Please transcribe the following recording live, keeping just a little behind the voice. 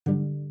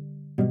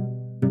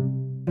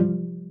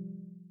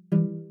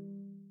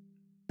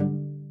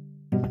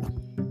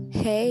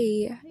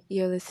Hey,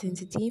 you're listening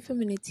to Teen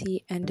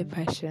Femininity and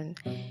Depression.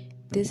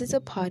 This is a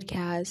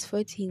podcast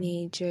for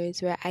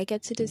teenagers where I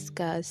get to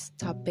discuss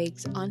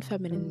topics on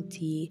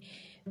femininity,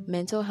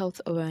 mental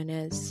health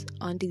awareness,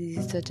 on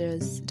diseases such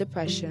as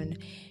depression,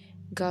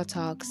 girl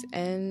talks,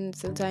 and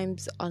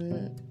sometimes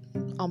on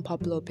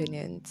unpopular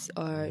opinions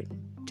or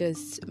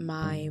just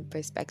my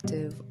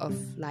perspective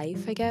of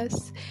life, I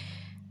guess.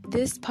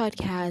 This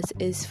podcast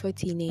is for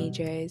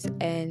teenagers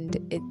and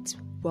it's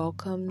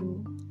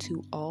welcome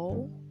to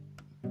all.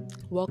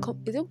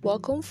 Welcome, is it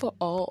welcome for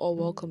all or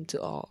welcome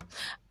to all?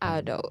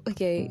 I don't know.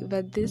 Okay,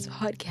 but this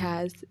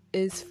podcast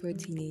is for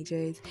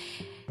teenagers,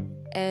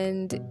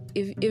 and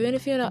even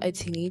if you're not a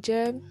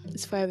teenager,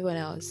 it's for everyone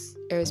else,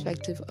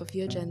 irrespective of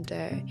your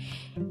gender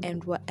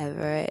and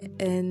whatever.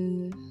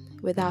 And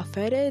without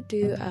further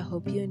ado, I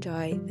hope you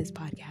enjoy this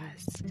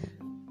podcast.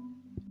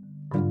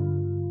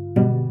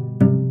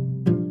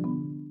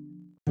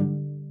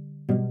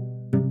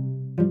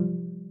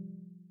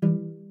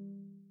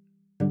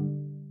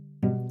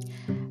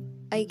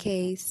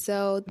 Okay,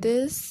 so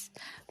this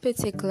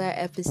particular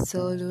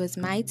episode was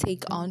my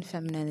take on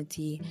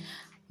femininity,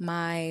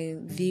 my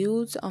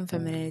views on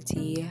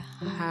femininity,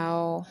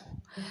 how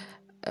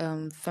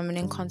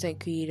feminine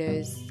content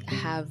creators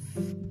have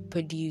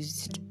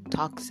produced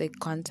toxic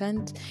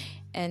content,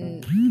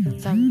 and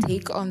some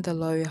take on the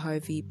Lori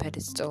Harvey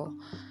pedestal,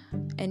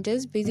 and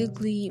just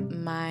basically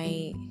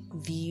my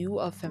view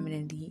of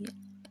femininity.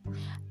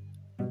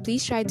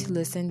 Please try to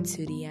listen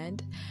to the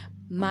end.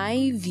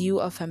 My view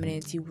of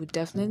femininity would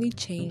definitely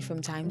change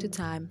from time to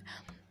time,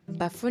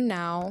 but for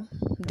now,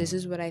 this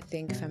is what I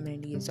think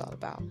femininity is all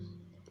about.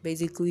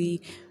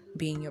 Basically,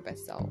 being your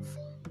best self.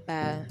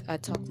 But I'll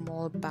talk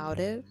more about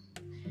it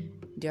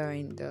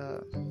during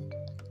the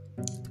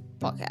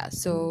podcast.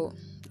 So,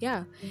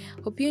 yeah,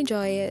 hope you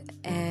enjoy it,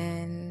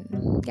 and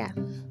yeah.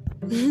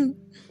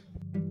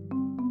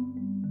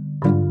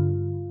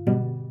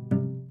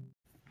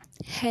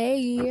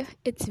 Hey,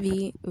 it's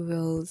me,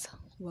 Rose.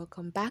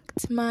 Welcome back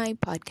to my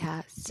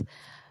podcast.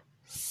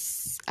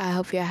 I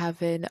hope you're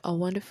having a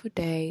wonderful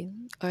day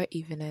or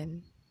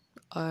evening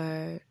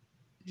or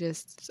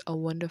just a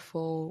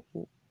wonderful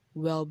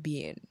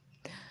well-being.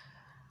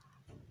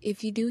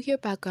 If you do hear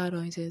background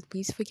noises,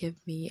 please forgive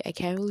me. I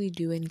can't really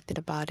do anything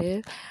about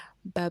it,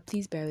 but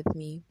please bear with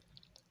me.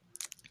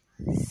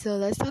 So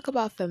let's talk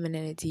about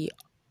femininity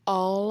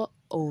all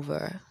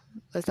over.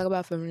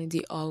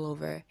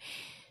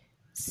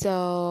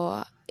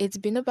 So it's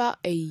been about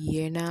a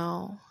year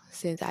now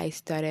since I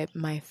started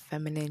my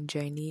feminine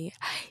journey.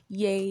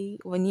 Yay,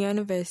 1 year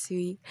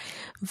anniversary.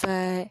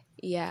 But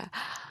yeah,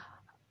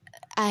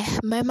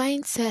 my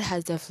mindset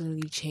has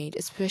definitely changed,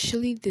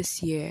 especially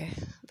this year.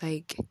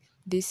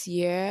 This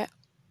year,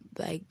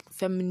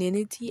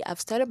 femininity, I've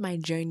started my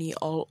journey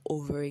all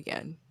over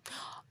again.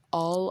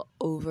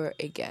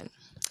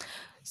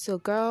 So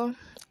girl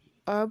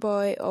or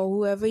boy or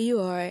whoever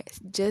you are,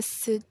 just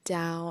sit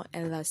down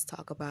and let's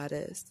talk about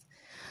this.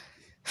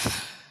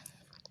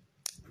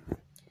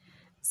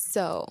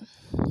 So,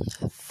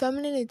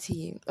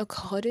 femininity,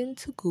 according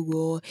to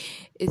Google,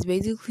 is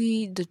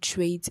basically the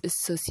traits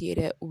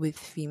associated with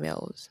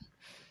females,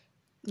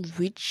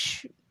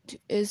 which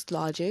is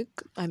logic.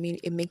 I mean,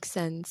 it makes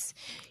sense.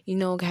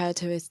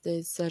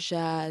 Characteristics such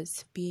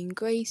as being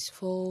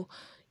graceful,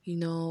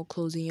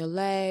 closing your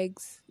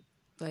legs,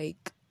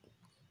 like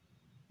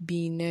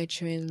being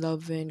nurturing,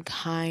 loving,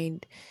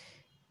 kind,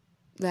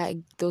 like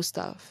those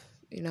stuff,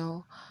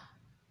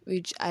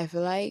 which I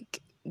feel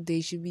like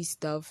they should be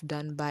stuff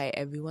done by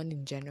everyone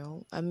in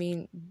general. I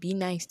mean, be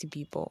nice to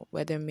people,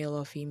 whether male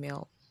or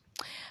female.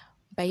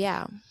 But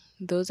yeah,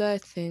 those are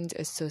things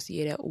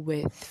associated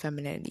with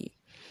femininity.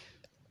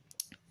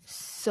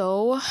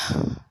 So,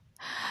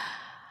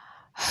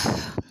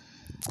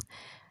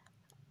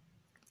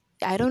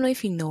 I don't know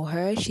if you know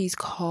her. She's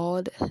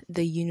called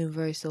The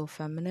Universal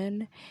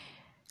Feminine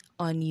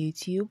on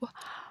YouTube.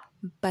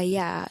 But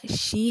yeah,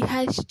 she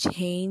has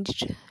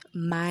changed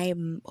my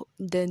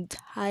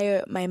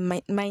entire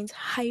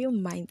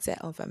mindset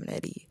on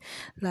femininity,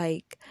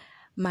 like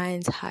my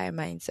entire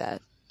mindset.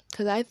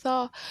 Because I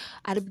thought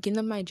at the beginning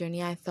of my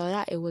journey, I thought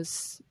that it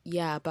was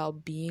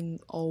about being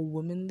all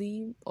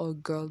womanly or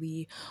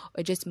girly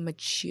or just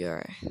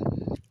mature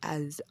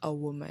as a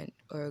woman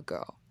or a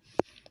girl.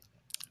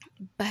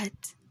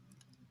 But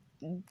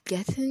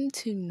getting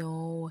to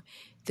know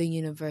the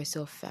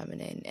universal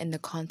feminine and the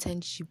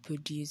content she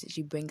produces,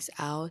 she brings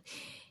out,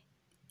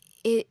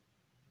 it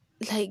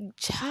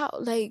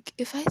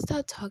if I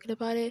start talking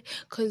about it,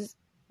 because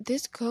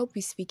this girl be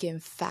speaking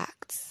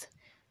facts.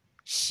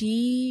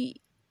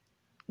 She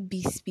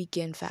be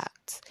speaking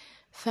facts.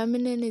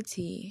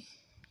 Femininity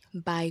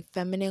by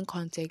feminine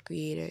content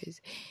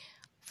creators,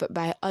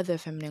 by other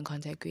feminine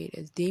content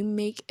creators, they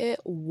make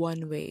it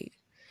one way.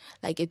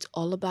 Like, it's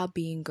all about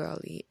being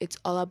girly. It's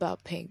all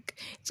about pink.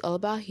 It's all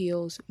about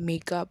heels,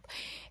 makeup,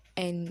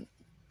 and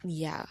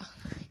yeah.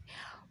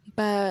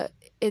 But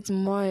it's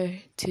more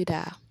to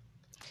that.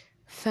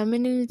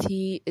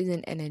 Femininity is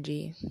an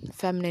energy,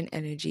 feminine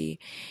energy,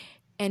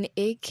 and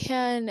it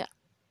can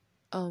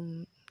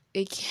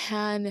it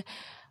can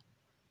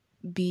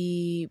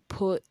be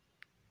put,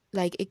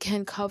 like, it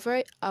can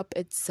cover up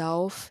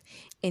itself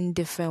in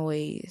different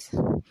ways,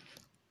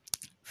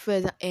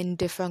 in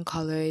different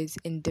colors,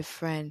 in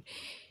different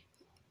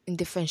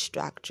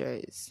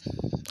structures.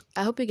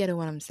 I hope you get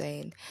what I'm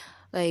saying.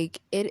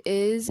 Like, it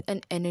is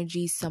an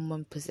energy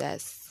someone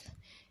possesses.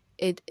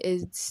 It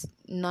is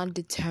not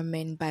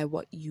determined by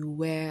what you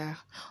wear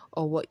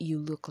or what you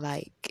look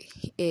like.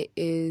 It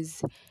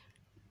is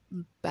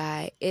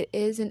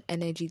an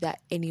energy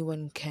that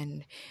anyone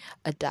can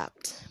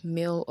adapt,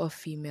 male or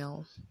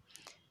female.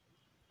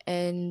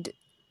 And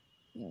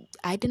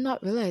I did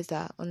not realize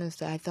that,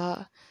 honestly. I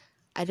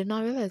did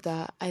not realize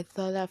that. I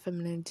thought that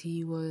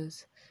femininity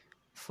was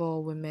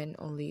for women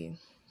only.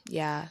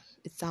 Yeah,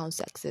 it sounds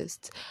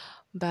sexist.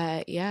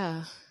 But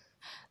yeah,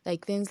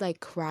 like things like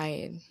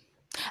crying.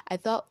 I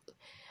thought,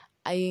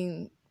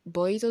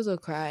 boys also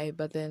cry,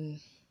 but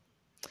then,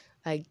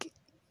 like,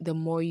 the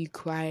more you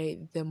cry,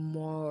 the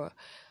more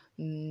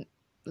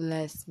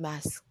less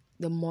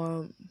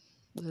masculine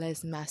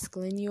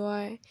you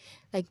are.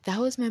 Like, that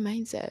was my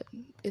mindset.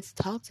 It's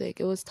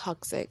toxic. It was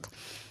toxic.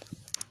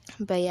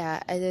 But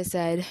yeah, as I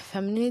said,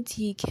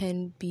 femininity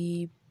can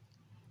be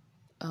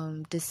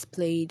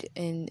displayed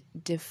in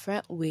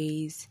different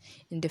ways,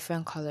 in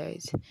different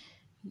colors.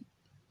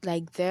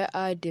 Like, there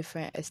are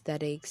different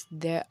aesthetics,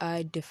 there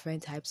are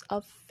different types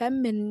of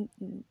femininity.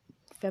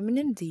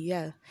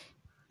 Yeah,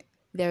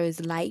 there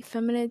is light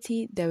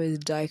femininity, there is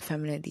dark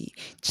femininity.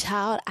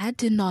 Child, I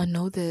did not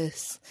know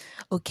this.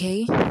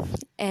 Okay.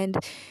 And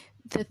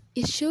the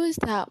issue is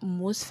that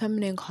most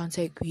feminine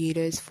content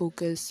creators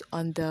focus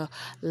on the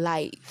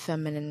light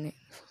feminine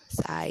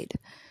side.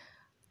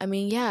 I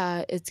mean,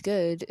 yeah, it's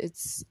good.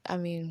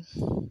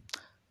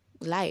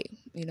 Light,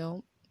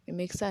 it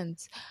makes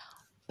sense.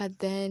 But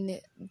then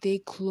they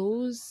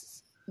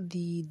close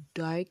the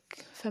dark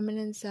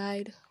feminine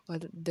side, or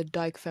the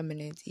dark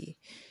femininity,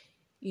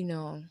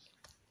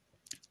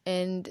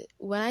 And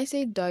when I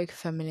say dark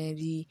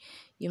femininity,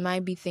 you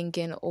might be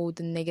thinking,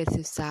 the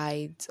negative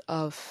sides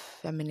of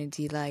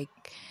femininity, like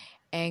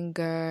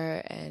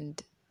anger and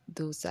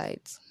those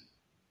sides.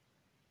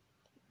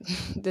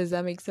 Does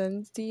that make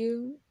sense to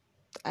you?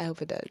 I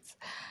hope it does.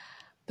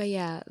 But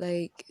yeah,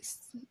 like,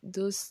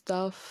 those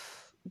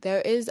stuff,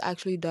 there is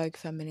actually dark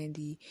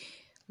femininity.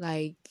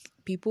 Like,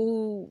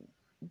 people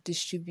who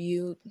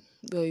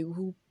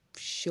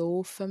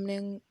show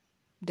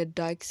the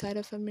dark side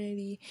of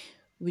femininity,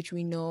 which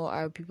we know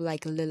are people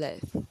like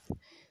Lilith,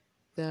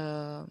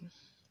 the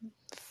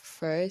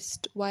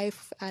first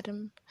wife of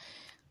Adam.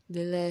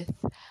 Lilith,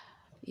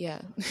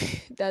 yeah,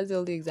 that's the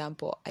only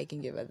example I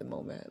can give at the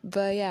moment.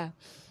 But yeah,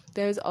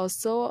 there's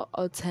also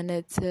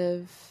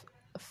alternative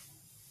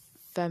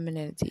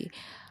femininity.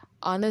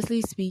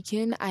 Honestly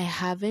speaking, I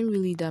haven't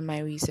really done my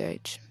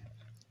research.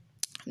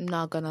 I'm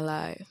not gonna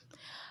lie.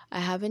 I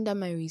haven't done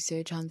my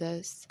research on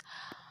this,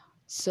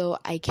 so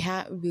I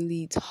can't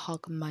really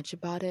talk much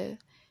about it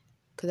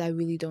because I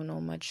really don't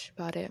know much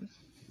about it.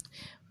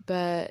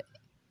 But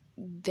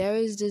there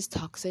is this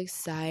toxic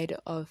side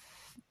of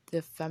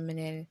the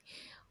femininity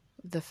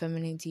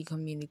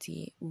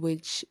community,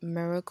 which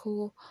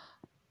the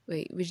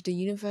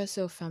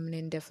Universal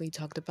Feminine definitely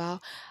talked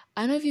about.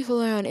 I don't know if you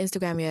follow her on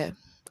Instagram yet.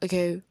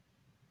 Okay,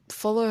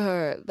 follow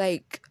her.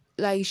 Like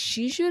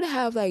she should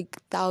have like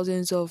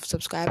thousands of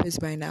subscribers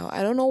by now.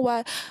 I don't know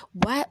why.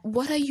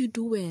 What are you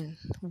doing?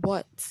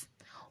 What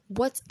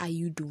are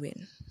you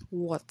doing?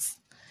 What?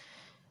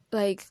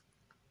 Like,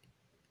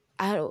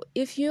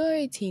 if you're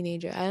a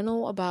teenager, I don't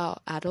know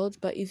about adults,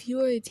 but if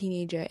you're a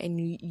teenager and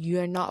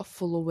you're not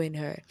following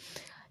her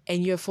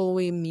and you're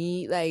following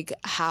me, like,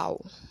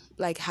 how?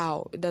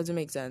 It doesn't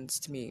make sense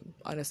to me,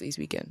 honestly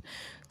speaking,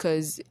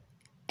 because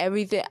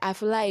everything, I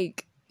feel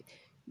like,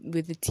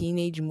 with the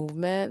teenage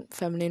movement,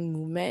 feminine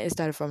movement, it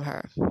started from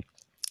her.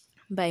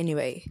 But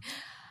anyway,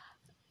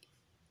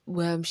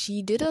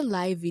 she did a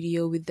live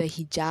video with the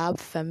hijab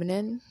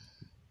feminine.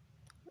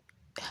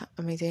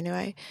 Am I saying it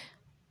right?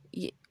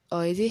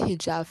 Or is it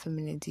hijab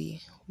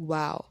femininity?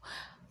 Wow,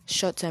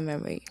 short-term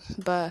memory.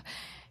 But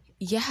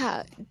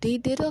yeah, they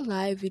did a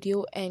live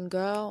video, and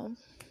girl,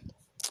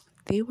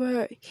 they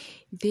were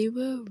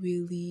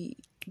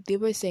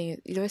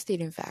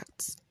stating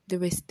facts. They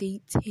were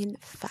stating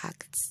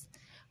facts.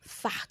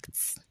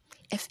 FACTS,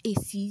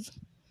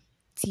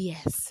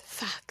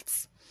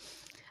 facts.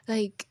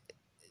 Like,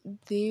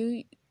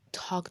 they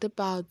talked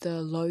about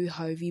the Lori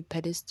Harvey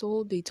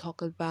pedestal. They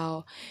talked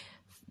about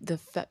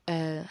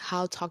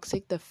how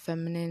toxic the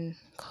feminine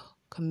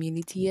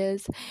community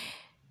is,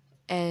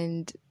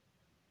 and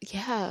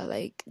yeah,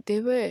 like, they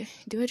were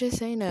just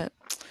saying that,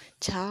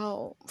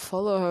 child,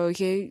 follow her,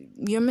 okay?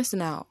 You're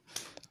missing out.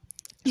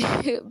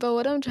 But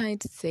what I'm trying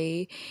to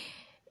say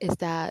is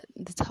that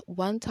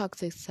one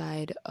toxic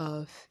side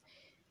of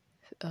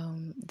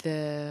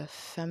the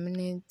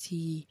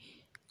femininity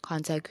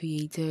content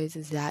creators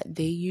is that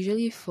they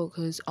usually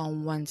focus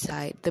on one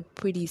side, the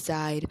pretty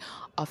side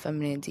of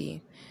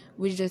femininity,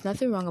 which there's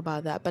nothing wrong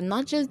about that. But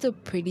not just the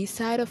pretty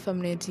side of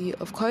femininity.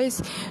 Of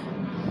course,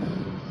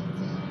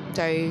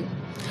 sorry,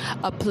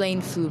 a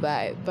plane flew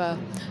by. But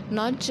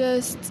not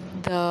just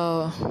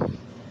the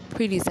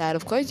pretty side.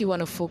 Of course, you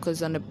want to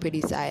focus on the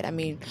pretty side. I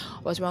mean,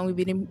 what's wrong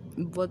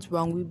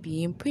with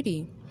being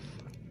pretty?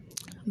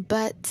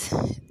 But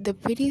the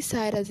pretty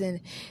side, as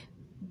in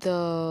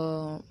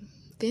the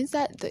things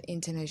that the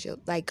internet show,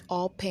 like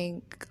all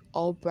pink,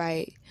 all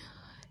bright,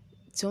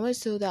 so much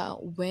so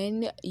that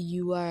when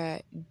you are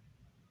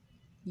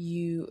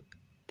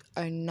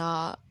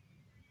not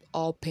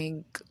all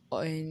pink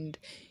and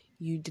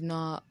you do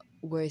not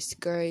wear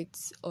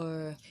skirts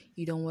or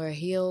you don't wear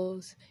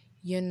heels,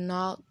 you're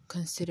not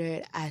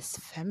considered as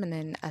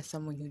feminine as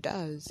someone who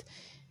does,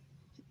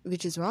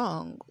 which is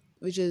wrong,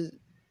 which is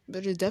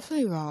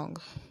definitely wrong.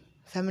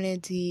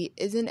 Femininity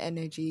isn't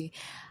energy.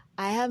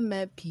 I have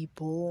met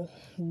people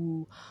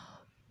who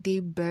they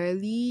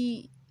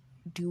barely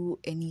do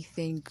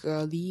anything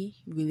girly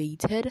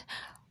related,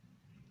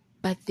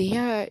 but they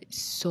are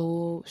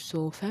so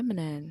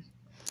feminine.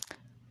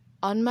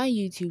 On my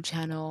YouTube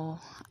channel,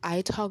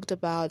 I talked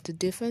about the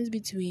difference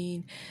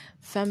between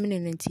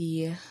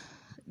femininity,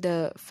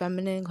 the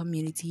feminine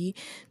community,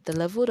 the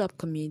leveled up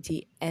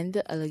community, and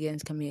the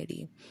elegance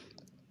community.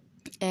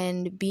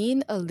 And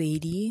being a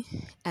lady,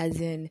 as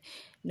in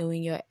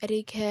knowing your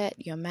etiquette,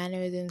 your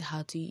mannerisms,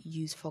 how to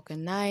use fork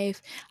and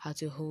knife, how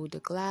to hold the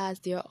glass,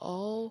 they're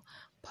all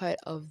part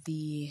of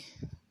the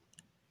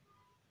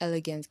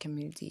elegance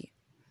community.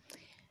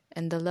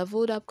 And the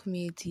leveled up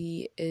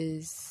community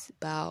is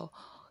about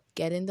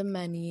getting the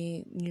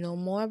money,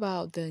 more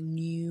about the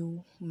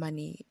new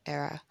money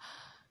era.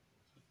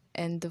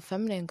 And the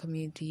feminine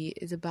community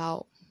is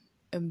about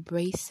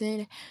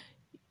embracing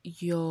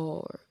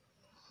your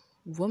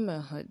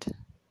womanhood,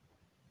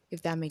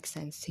 if that makes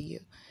sense to you.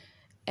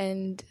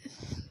 And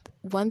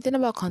one thing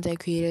about content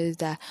creators is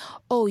that,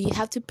 you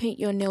have to paint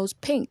your nails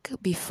pink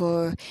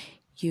before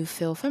you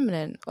feel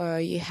feminine, or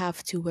you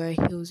have to wear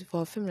heels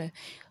for feminine.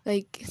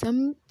 Like,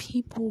 some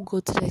people go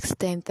to the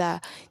extent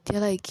that they're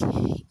like,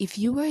 if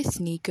you wear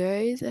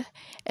sneakers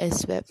and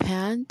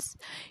sweatpants,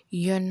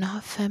 you're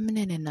not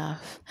feminine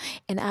enough.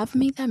 And I've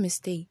made that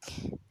mistake.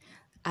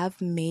 Of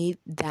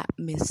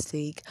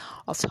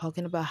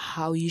talking about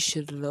how you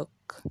should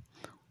look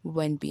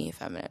when being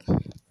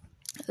feminine.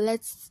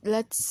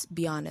 Let's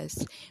be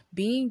honest.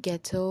 Being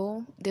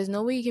ghetto, there's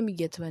no way you can be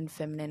ghetto and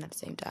feminine at the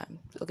same time.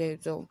 Okay,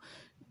 so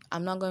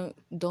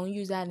don't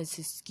use that as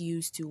an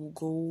excuse to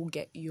go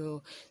get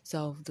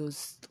yourself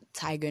those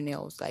tiger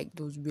nails, like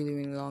those really,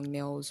 really long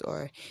nails,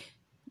 or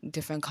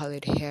different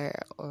colored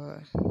hair,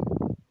 or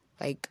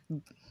like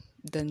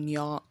the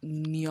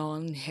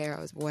neon hair,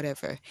 or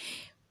whatever.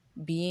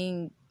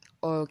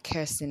 Or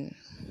Kirsten,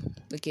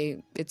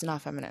 okay, it's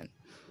not feminine.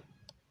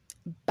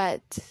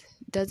 But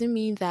doesn't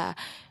mean that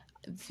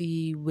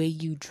the way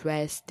you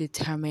dress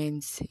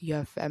determines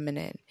your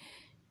feminine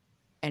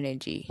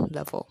energy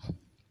level.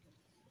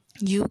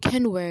 You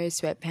can wear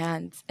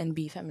sweatpants and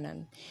be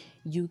feminine.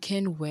 You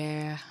can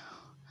wear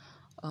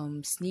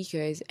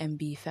sneakers and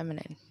be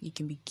feminine. You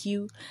can be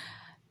cute,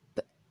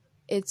 but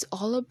it's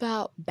all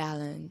about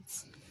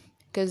balance,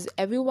 because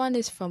everyone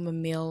is from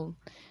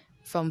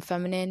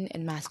feminine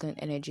and masculine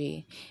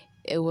energy.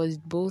 It was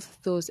both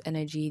those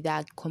energy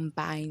that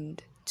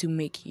combined to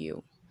make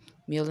you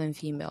male and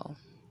female,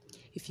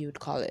 if you would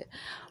call it.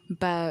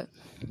 But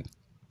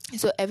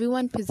so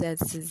everyone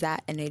possesses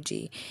that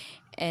energy,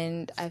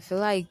 and I feel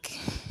like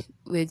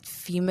with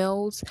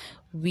females,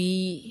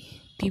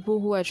 people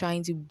who are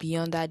trying to be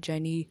on that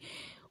journey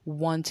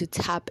want to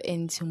tap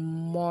into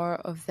more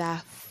of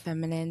that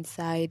feminine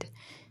side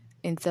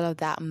instead of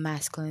that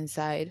masculine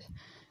side.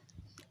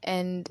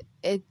 And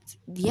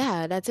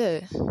that's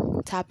it,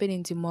 tapping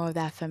into more of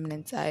that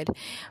feminine side.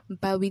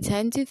 But we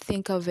tend to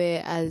think of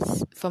it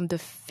as from the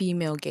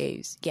female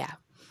gaze. Yeah,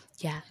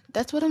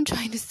 that's what I'm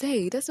trying to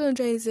say.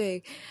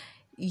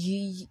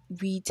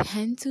 We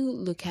tend to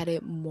look at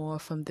it more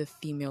from the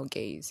female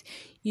gaze.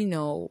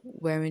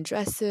 Wearing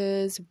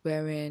dresses,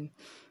 wearing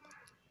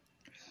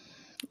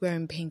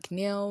pink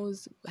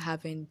nails,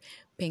 having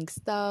pink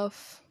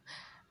stuff,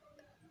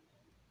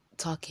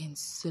 talking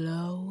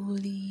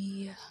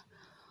slowly,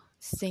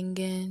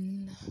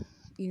 singing.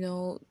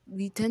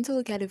 We tend to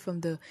look at it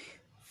from the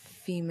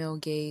female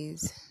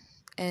gaze.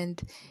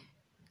 And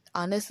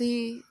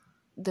honestly,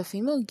 the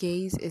female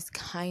gaze is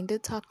kind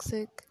of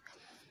toxic.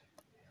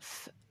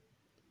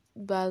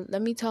 But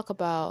let me talk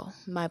about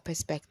my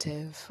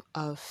perspective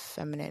of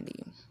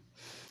femininity.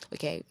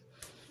 Okay,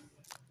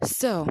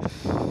 so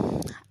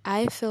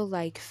I feel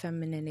like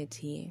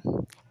femininity,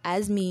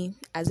 as me,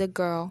 as a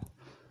girl,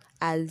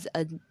 as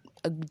a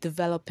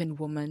developing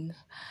woman,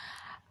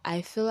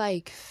 I feel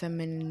like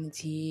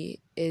femininity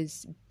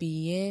is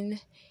being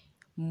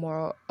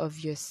more of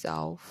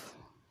yourself,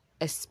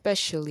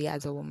 especially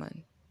as a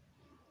woman.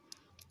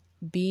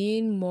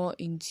 Being more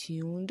in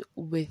tune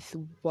with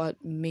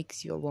what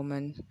makes you a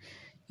woman.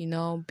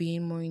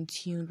 Being more in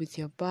tune with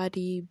your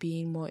body,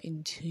 being more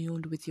in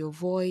tune with your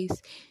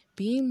voice,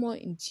 being more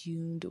in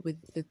tune with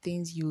the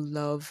things you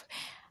love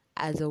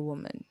as a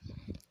woman.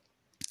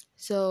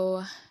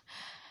 So,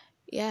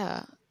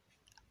 yeah,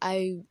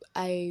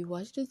 I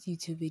watched this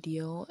YouTube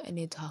video and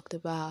it talked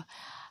about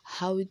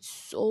how it's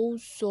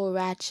so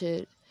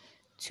ratchet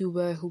to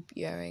wear hoop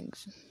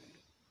earrings.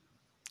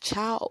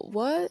 Child,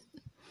 what?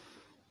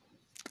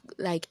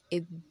 Like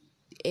it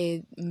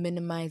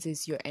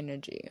minimizes your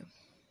energy.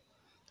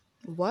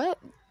 What?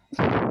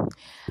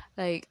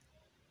 Like,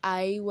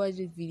 I watched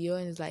this video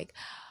and it's like,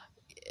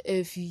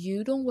 if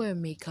you don't wear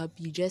makeup,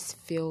 you just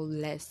feel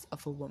less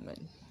of a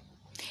woman.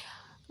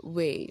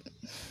 Wait,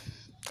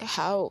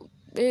 how?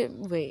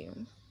 Wait.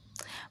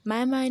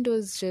 My mind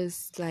was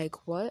just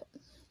like, what?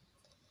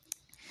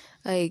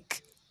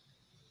 Like,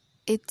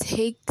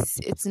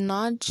 it's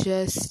not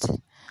just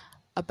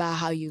about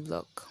how you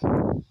look.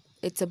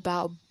 It's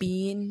about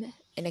being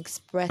and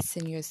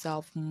expressing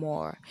yourself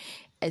more,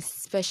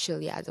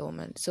 especially as a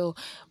woman. So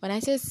when I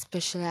say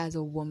especially as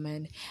a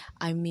woman,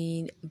 I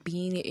mean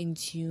being in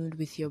tune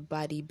with your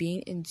body,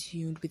 being in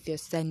tune with your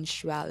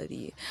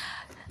sensuality.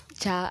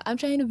 Child, I'm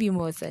trying to be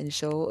more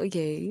sensual,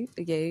 okay?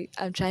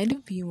 I'm trying to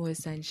be more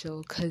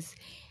sensual because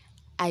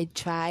I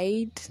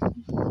tried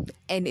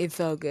and it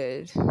felt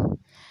good.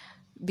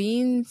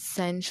 Being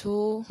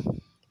sensual,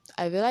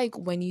 I feel like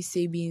when you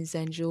say being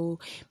sensual,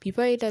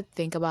 people either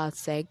think about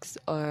sex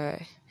or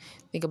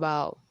think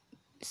about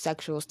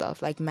sexual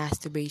stuff like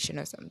masturbation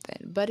or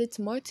something. But it's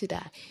more to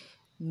that.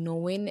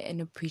 Knowing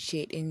and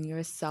appreciating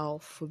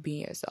yourself for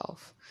being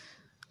yourself.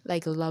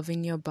 Like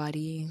loving your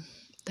body.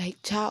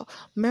 Like, child,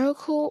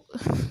 Miracle,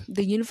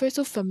 the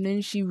universal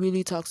feminine, she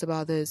really talks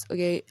about this,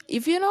 okay?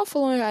 If you're not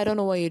following her, I don't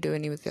know what you're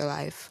doing with your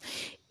life.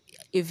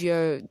 If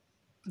you're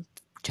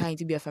trying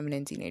to be a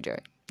feminine teenager,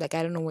 like,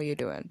 I don't know what you're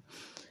doing.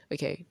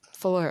 Okay,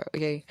 follow her,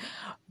 okay?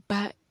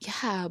 But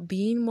yeah,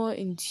 being more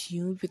in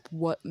tune with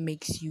what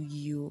makes you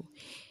you.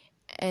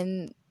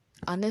 And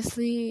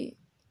honestly,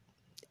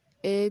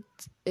 it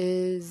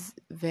is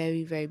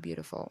very, very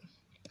beautiful.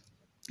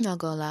 Not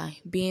gonna lie,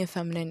 being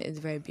feminine is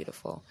very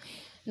beautiful.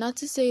 Not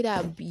to say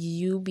that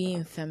you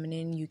being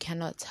feminine, you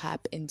cannot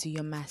tap into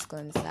your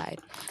masculine side.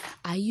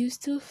 I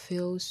used to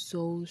feel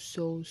so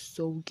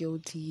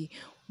guilty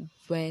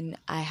when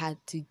I had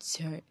to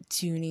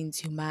tune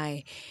into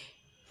my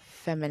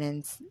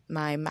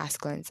my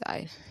masculine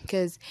side,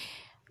 because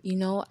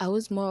I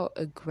was more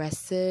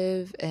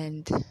aggressive,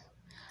 and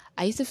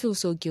I used to feel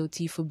so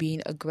guilty for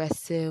being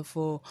aggressive,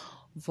 for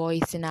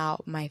voicing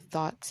out my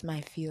thoughts,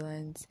 my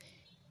feelings,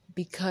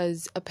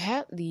 because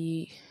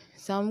apparently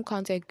some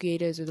content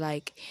creators are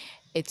like,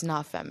 it's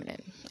not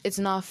feminine. It's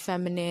not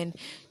feminine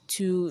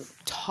to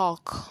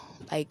talk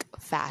like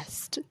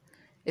fast.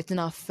 It's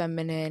not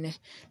feminine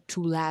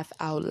to laugh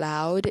out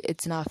loud.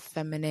 It's not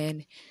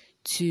feminine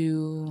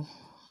to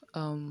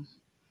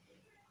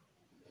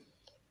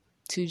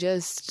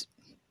just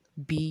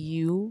be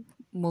you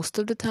most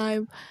of the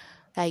time.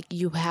 Like,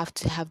 you have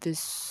to have this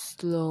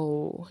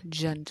slow,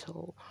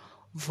 gentle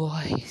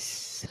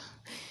voice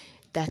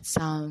that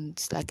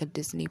sounds like a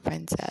Disney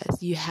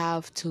princess. You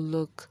have to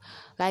look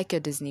like a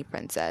Disney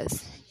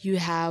princess. You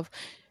have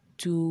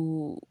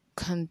to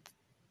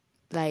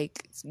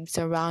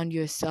surround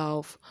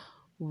yourself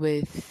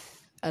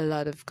with a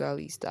lot of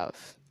girly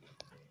stuff.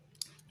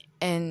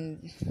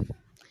 And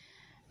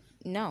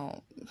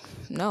no,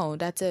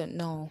 that's it.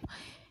 No,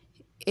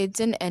 it's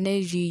an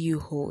energy you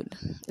hold.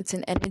 It's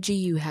an energy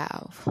you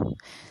have.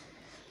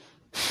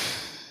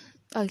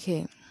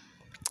 Okay.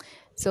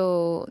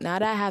 So now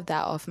that I have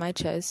that off my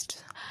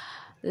chest,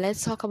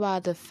 let's talk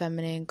about the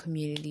feminine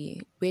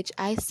community, which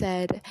I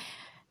said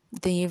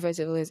the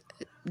Universal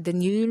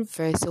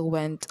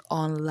went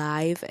on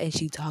live and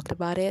she talked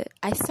about it.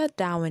 I sat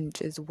down and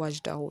just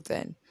watched the whole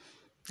thing,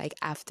 like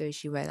after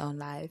she went on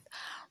live.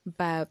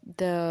 But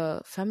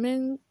the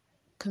feminine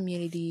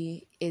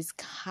community is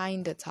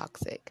kind of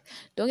toxic.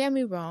 Don't get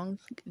me wrong,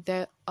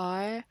 there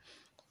are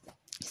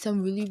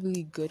some really,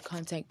 really good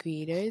content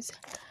creators,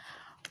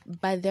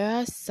 but there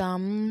are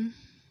some...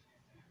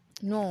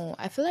 No,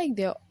 I feel like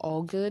they're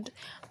all good,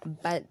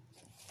 but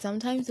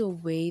sometimes the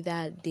way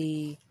that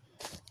they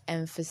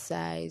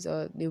emphasize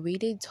or the way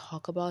they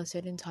talk about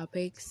certain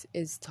topics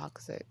is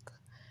toxic.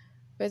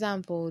 For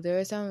example, there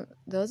was a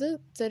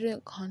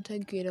certain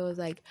content creator was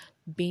like,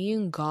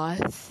 being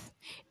goth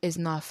is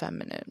not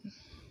feminine.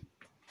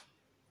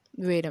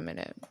 Wait a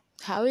minute.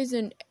 How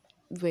isn't...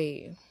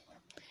 Wait.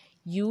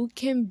 You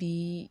can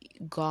be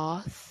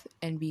goth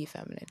and be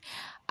feminine.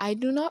 I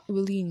do not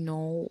really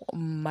know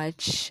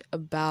much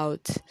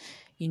about,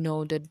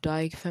 the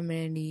dark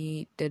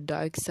femininity, the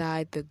dark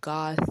side, the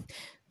goth,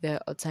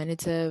 the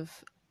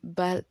alternative,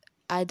 but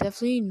I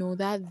definitely know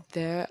that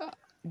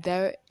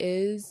there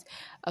is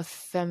a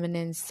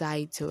feminine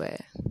side to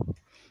it.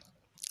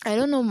 I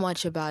don't know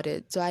much about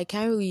it, so I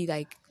can't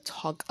really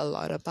talk a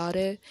lot about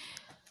it,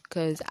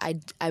 because I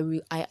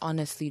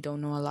honestly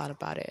don't know a lot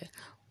about it.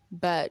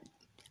 But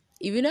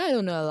even though I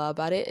don't know a lot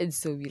about it, it's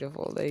so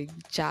beautiful. Like,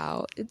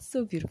 ciao, it's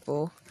so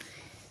beautiful.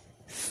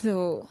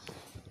 So,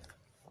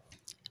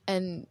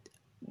 and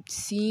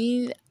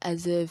seeing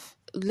as if,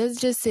 let's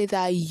just say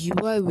that you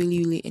are really,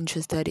 really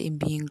interested in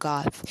being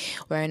goth,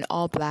 wearing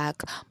all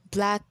black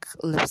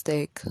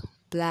lipstick,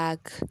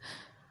 black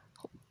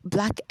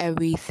black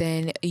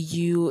everything.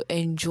 You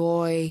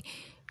enjoy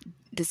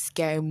the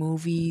scary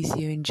movies,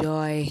 you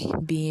enjoy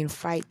being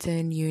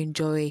frightened, you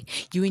enjoy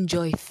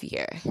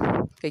fear.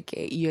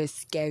 Okay, you're a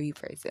scary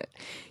person.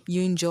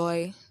 You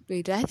enjoy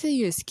wait, did I say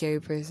you're a scary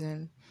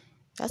person?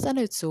 That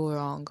sounded so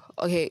wrong.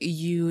 Okay,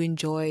 you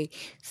enjoy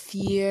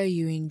fear,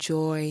 you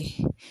enjoy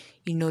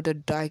the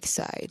dark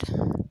side.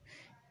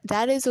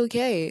 That is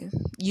okay.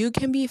 You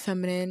can be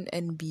feminine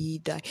and be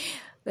dark.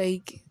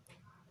 Like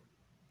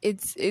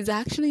it's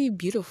actually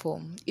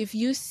beautiful. If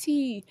you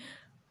see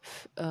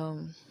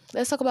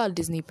let's talk about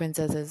Disney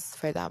princesses,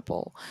 for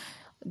example.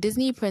 You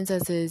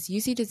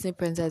see Disney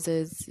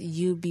princesses,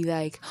 you be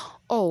like,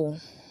 oh,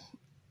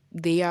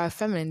 they are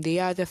feminine, they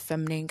are the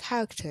feminine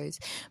characters.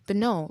 But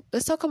no,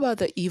 let's talk about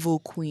the evil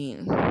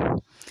queen.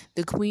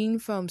 The queen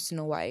from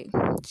Snow White.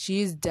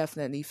 She is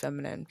definitely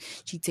feminine.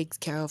 She takes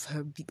care of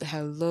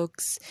her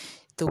looks,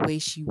 the way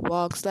she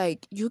walks.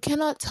 Like, you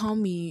cannot tell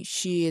me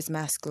she is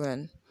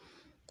masculine.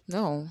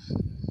 No.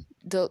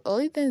 The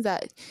only thing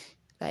that,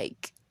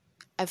 like,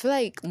 I feel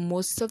like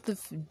most of the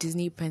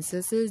Disney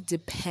princesses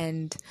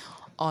depend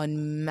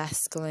on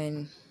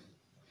masculine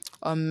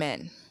or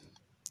men.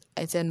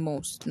 I said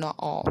most, not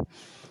all.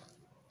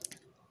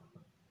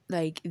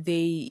 Like,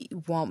 they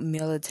want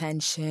male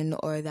attention,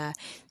 or that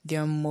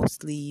they're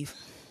mostly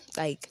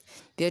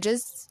they're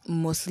just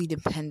mostly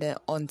dependent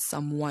on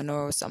someone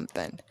or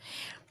something.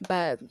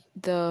 But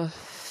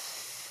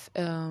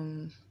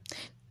um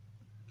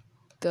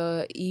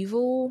the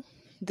evil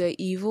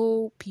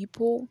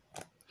people,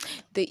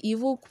 the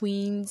evil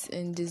queens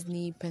in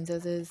Disney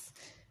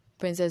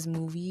princess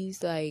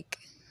movies, like,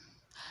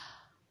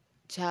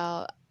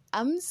 child,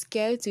 I'm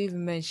scared to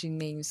even mention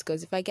names,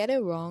 because if I get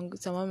it wrong,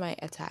 someone might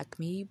attack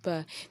me.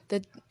 But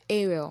the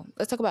Ariel,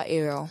 let's talk about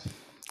Ariel.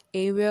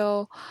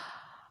 You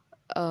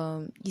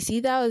see,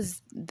 that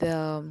was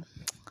the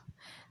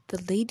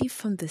lady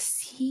from the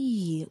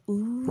sea.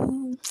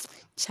 Ooh,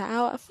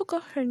 child, I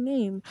forgot her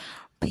name.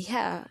 But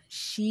yeah,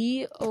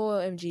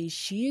 OMG,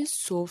 she is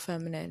so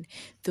feminine.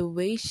 The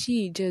way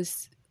she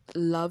just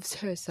loves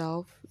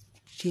herself,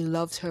 she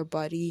loves her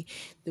body,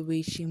 the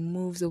way she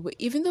moves,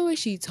 even the way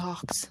she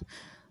talks.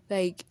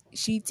 Like,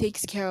 she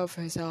takes care of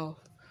herself.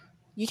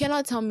 You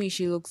cannot tell me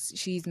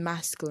she's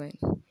masculine.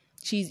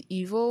 She's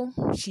evil.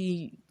 Let's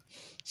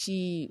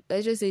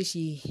just say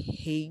she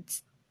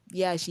hates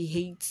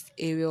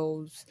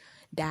Ariel's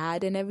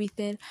dad and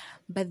everything,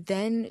 but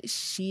then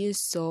she is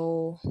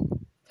so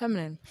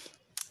feminine.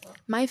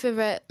 My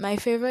favorite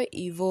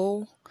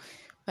evil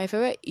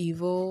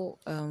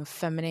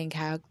feminine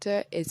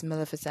character is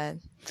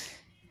Maleficent.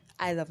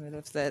 I love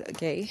Maleficent.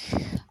 Okay,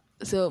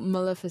 so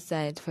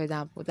Maleficent, for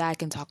example, that I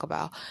can talk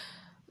about.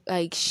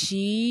 Like,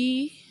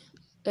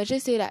 let's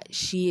just say that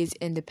she is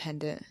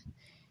independent.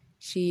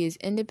 She is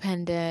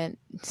independent,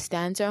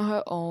 stands on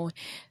her own,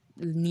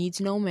 needs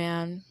no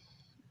man.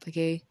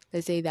 Okay,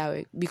 let's say that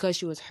way, because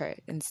she was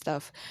hurt and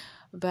stuff.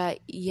 But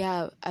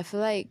yeah, I feel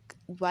like,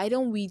 why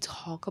don't we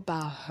talk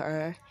about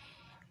her,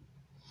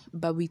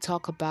 but we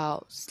talk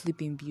about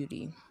Sleeping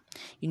Beauty?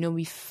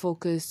 We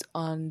focus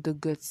on the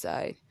good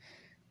side.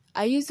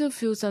 I used to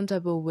feel some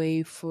type of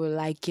way for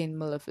liking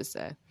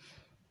Maleficent.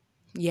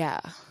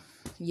 Yeah,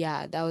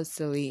 that was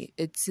silly.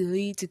 It's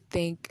silly to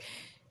think,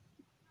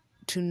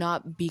 to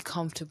not be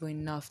comfortable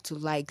enough to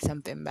like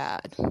something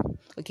bad.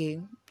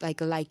 Okay, like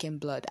liking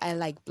blood. I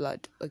like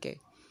blood. Okay.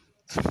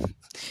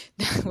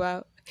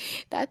 Wow,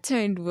 that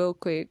turned real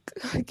quick.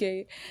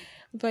 Okay,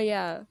 but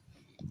yeah,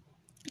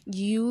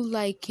 you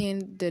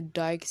liking the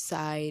dark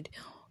side,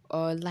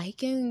 or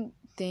liking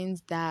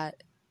things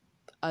that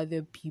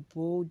other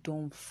people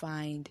don't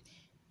find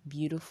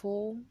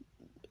beautiful,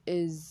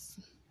 is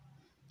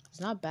it's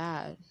not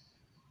bad.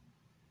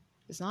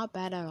 It's not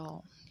bad at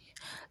all.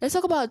 Let's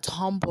talk about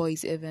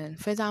tomboys even.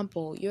 For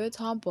example, you're a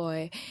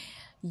tomboy,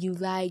 you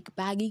like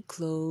baggy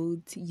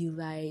clothes, you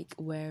like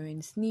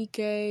wearing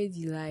sneakers,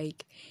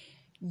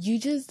 you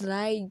just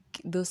like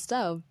the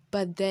stuff,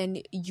 but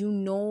then you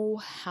know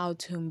how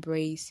to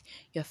embrace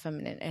your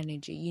feminine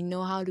energy. You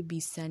know how to be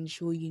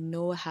sensual, you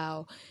know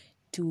how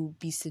to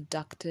be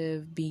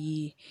seductive,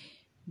 feel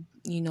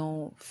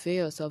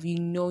yourself. You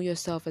know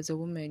yourself as a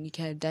woman. You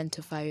can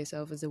identify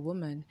yourself as a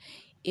woman.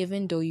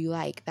 Even though you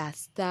like that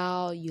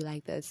style, you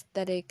like the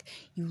aesthetic,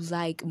 you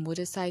like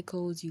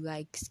motorcycles, you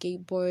like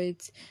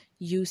skateboards,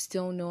 you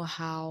still know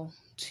how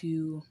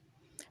to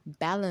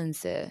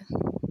balance it.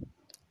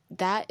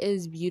 That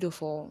is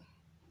beautiful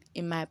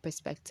in my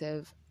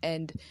perspective,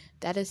 and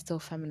that is still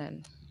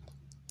feminine.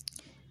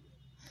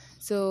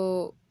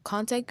 So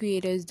content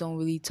creators don't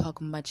really talk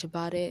much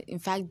about it. In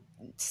fact,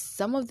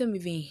 some of them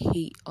even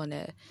hate on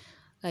it.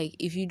 Like,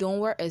 if you don't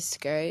wear a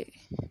skirt,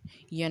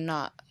 you're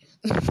not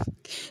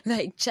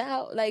like,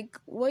 child, like,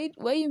 what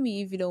do you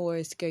mean if you don't wear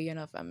a skirt you're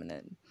not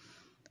feminine?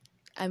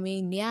 I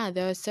mean, yeah,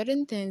 there are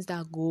certain things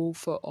that go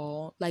for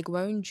all, like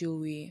wearing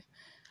jewelry.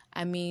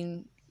 I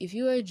mean, if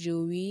you wear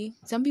jewelry,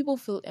 some people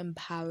feel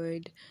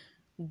empowered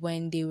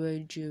when they wear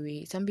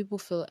jewelry. Some people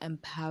feel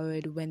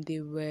empowered when they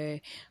wear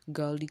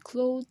girly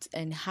clothes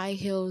and high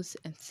heels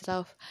and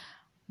stuff.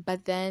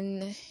 but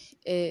then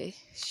it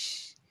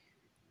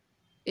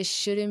it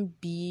shouldn't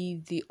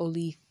be the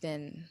only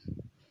thing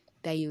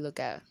that you look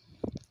at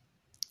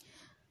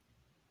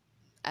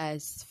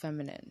as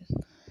feminine.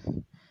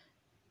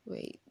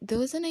 Wait, there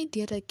was an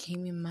idea that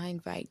came in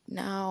mind right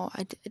now.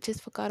 I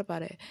just forgot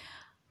about it.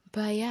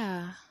 But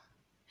yeah,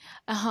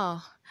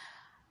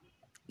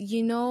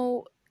 you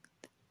know,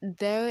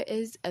 there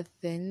is a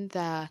thing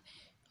that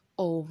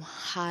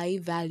high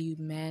value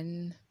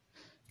men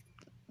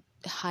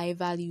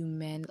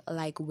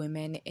like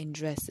women in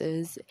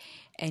dresses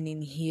and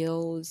in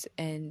heels,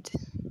 and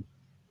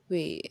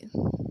wait,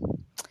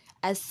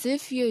 as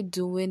if you're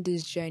doing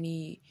this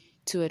journey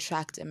to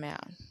attract a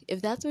man.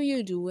 If that's what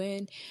you're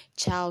doing,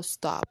 child,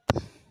 stop.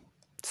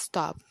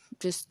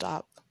 Just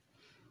stop.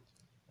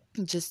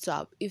 Just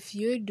stop. If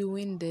you're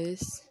doing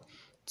this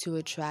to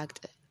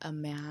attract a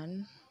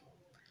man,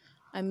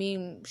 I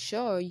mean,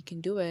 sure, you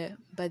can do it,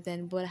 but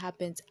then what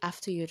happens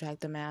after you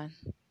attract a man?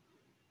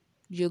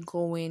 You're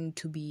going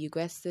to be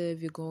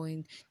aggressive, you're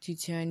going to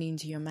turn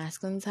into your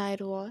masculine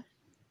side, or what?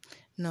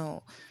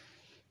 No.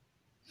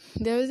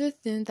 There is a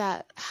thing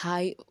that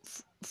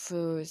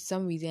for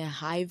some reason,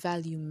 high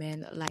value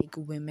men like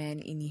women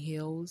in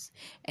heels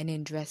and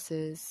in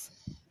dresses,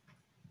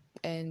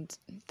 and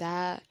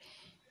that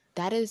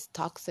is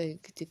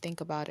toxic to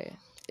think about it.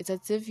 It's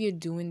as if you're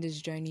doing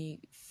this journey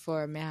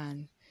for a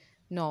man.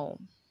 No.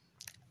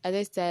 As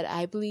I said,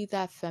 I believe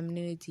that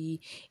femininity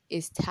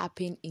is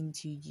tapping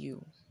into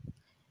you.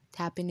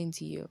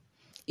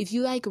 If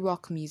you like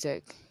rock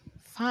music,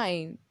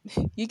 fine.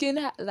 You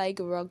can like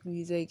rock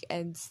music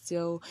and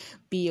still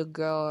be a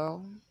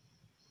girl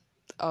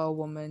or a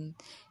woman.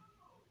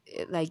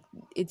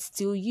 It's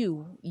still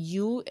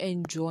you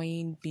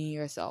enjoying being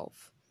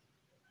yourself.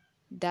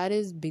 That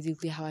is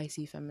basically how I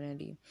see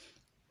femininity.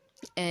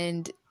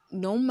 And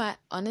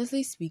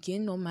honestly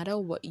speaking, no matter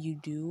what you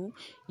do,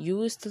 you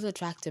will still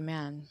attract a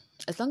man,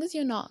 as long as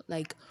you're not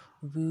like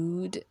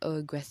rude or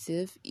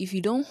aggressive. If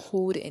you don't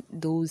hold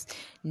those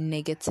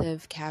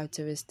negative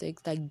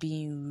characteristics, like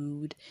being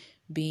rude,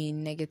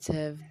 being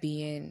negative,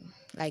 being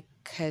like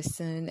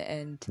cursing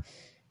and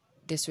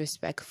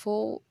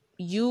disrespectful,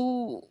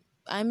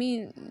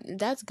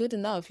 that's good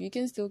enough. You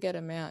can still get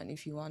a man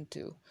if you want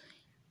to.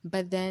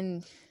 But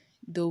then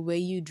the way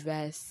you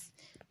dress,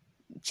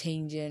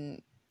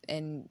 changing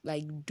and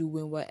like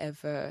doing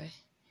whatever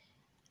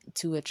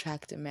to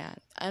attract a man.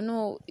 I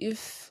know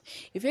if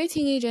you're a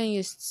teenager and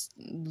you're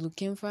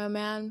looking for a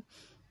man,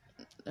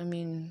 I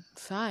mean,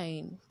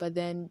 fine, but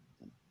then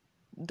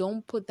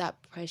don't put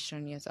that pressure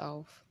on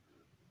yourself.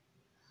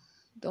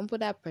 Don't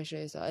put that pressure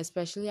on yourself,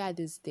 especially at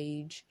this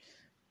stage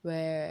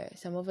where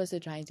some of us are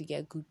trying to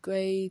get good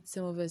grades,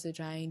 some of us are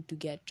trying to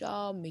get a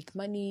job, make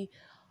money.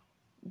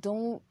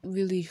 Don't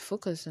really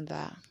focus on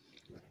that.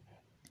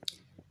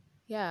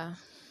 Yeah.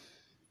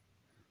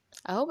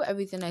 I hope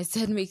everything I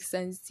said makes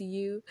sense to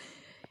you.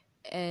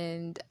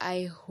 And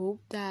I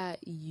hope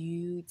that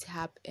you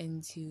tap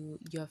into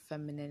your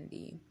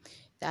femininity,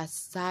 that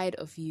side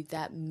of you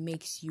that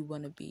makes you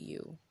want to be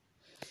you.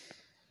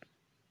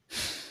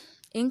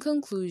 In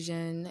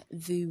conclusion,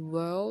 the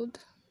world,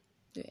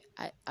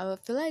 I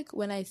feel like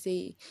when I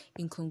say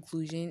in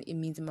conclusion, it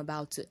means I'm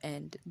about to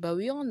end. But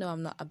we all know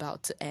I'm not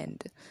about to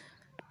end.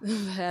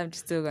 But I'm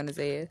still going to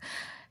say it.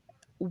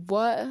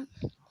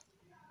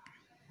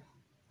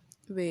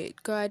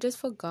 Wait, girl, I just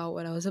forgot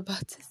what I was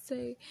about to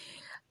say.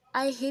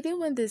 I hate it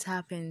when this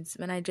happens,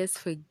 when I just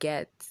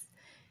forget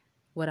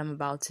what I'm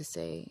about to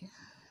say.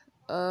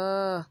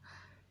 I'm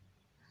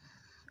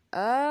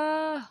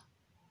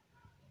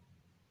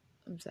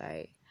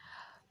sorry.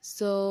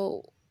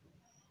 So,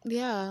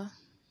 yeah,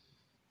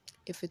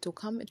 if it will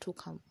come, it will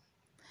come.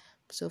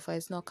 So far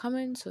it's not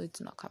coming, so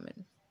it's not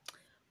coming.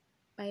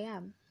 But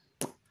yeah,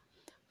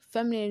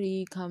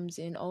 femininity comes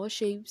in all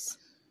shapes,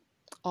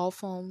 all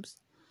forms.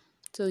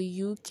 So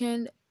you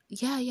can,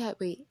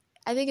 wait.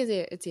 I think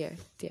it's here.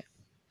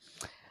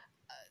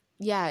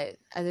 Yeah,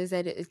 as I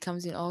said, it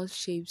comes in all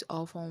shapes,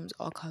 all forms,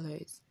 all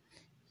colors.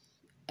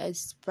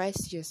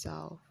 Express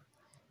yourself.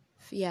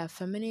 Yeah,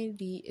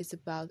 femininity is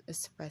about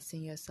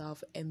expressing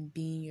yourself and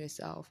being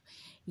yourself.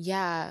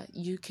 Yeah,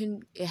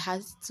 it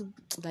has to,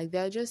 like,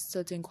 there are just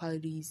certain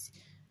qualities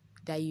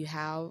that you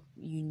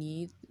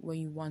need when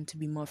you want to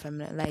be more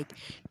feminine, like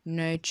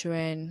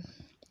nurturing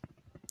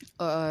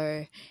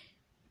or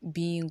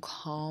being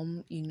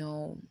calm,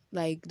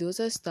 like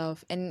those are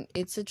stuff, and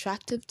it's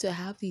attractive to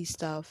have these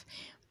stuff.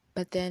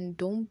 But then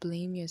don't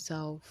blame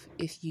yourself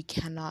if you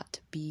cannot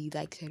be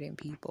like certain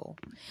people.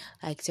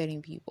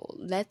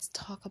 Let's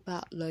talk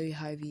about Lori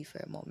Harvey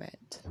for a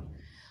moment.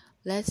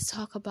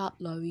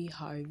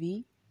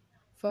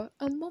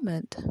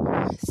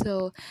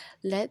 So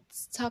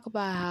let's talk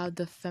about how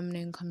the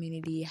feminine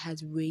community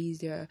has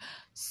raised her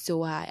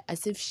so high,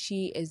 as if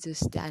she is the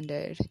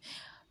standard.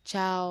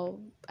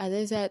 Child, as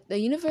I said, the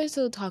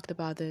Universal talked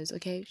about this,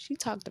 okay? She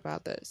talked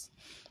about this.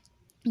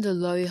 The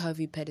Lori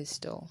Harvey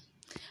pedestal.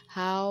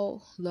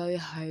 How Lori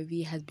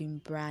Harvey has been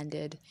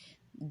branded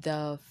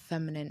the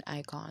feminine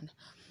icon.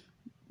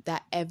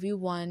 That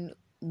everyone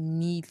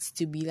needs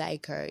to be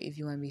like her if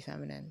you want to be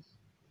feminine.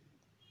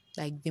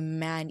 Like the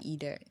man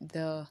eater,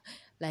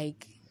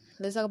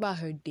 let's talk about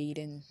her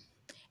dating.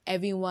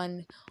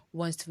 Everyone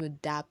wants to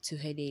adapt to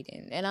her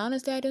dating, and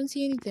honestly, I don't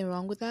see anything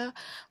wrong with that.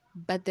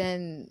 But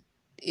then,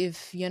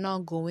 if you're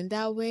not going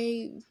that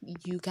way,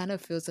 you kind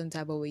of feel some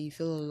type of way. You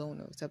feel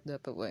alone or some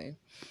type of way.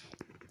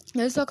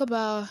 Let's talk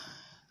about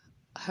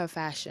her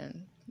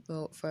fashion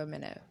for a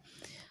minute.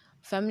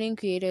 Feminine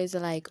creators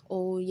are like,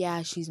 oh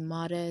yeah, she's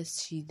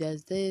modest, she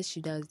does this,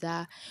 she does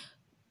that.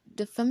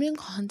 The feminine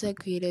content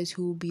creators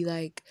who will be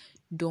like,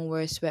 don't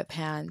wear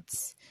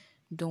sweatpants,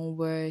 don't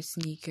wear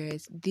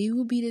sneakers, they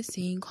will be the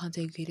same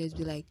content creators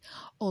be like,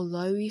 oh,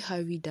 Lori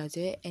Harvey does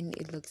it and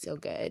it looks so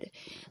good.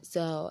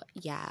 So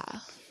yeah.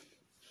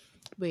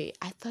 Wait,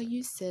 I thought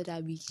you said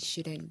that we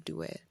shouldn't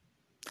do it.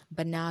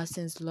 But now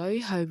since Lori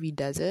Harvey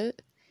does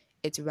it,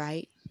 it's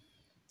right,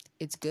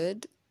 it's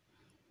good.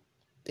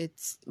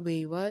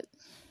 Wait, what?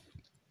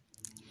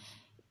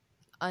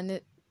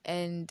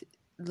 And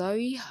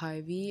Lori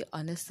Harvey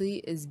honestly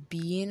is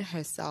being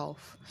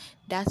herself.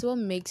 That's what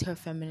makes her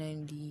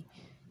femininity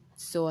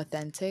so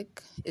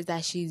authentic, is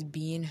that she's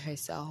being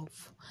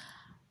herself.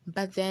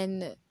 But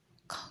then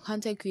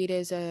content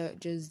creators are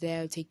just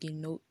there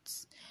taking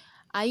notes.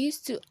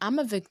 I'm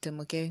a victim,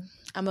 okay?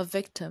 I'm a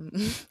victim.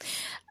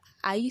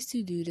 I used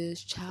to do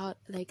this, child.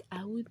 Like,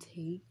 I would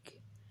take,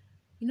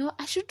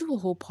 I should do a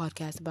whole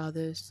podcast about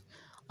this.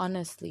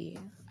 Honestly,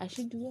 I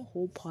should do a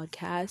whole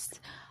podcast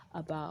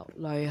about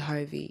Lori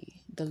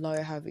Harvey, the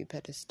Lori Harvey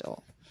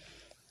pedestal.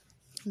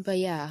 But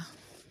yeah,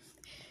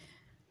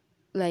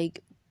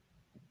 like,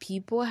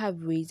 people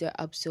have raised her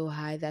up so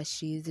high that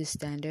she's the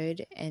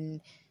standard,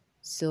 and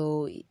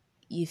so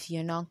if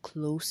you're not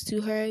close to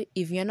her,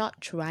 if you're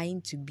not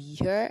trying to be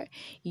her,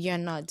 you're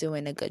not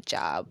doing a good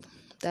job.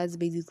 That's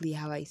basically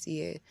how I see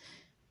it.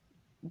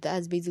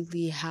 That's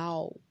basically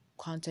how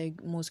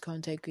most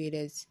content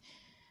creators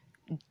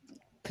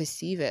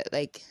perceive it.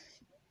 Like,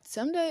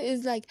 sometimes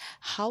it's like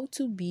how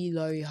to be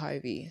Lori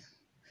Harvey,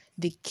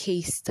 the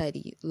case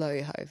study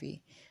Lori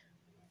Harvey.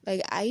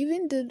 Like,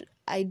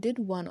 I did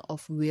one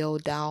of Real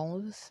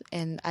Downs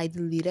and I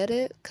deleted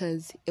it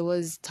because it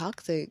was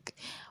toxic.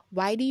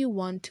 Why do you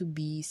want to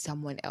be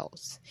someone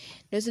else?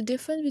 There's a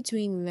difference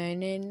between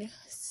learning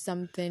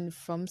something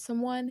from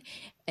someone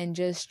and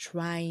just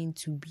trying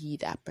to be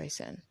that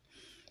person.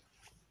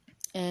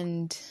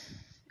 And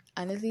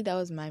honestly, that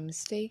was my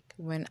mistake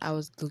when I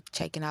was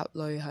checking out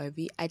Lori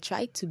Harvey. I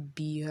tried to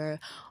be her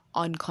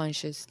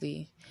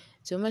unconsciously.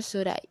 So much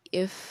so that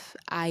if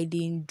I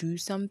didn't do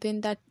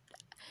something, that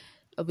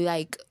I'll be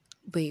like,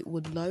 wait,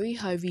 would Lori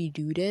Harvey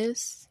do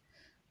this?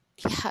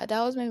 Yeah,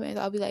 that was my mind.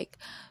 I'll be like,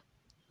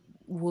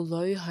 will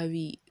Lori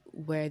Harvey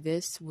wear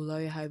this? Will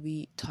Lori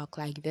Harvey talk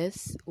like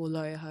this? Will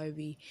Lori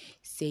Harvey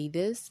say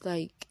this?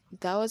 Like,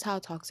 that was how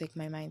toxic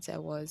my mindset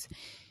was.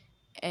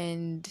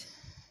 And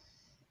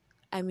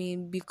I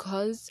mean,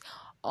 because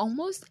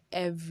almost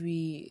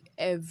every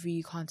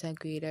content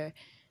creator,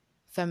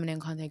 feminine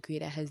content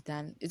creator, has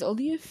done. It's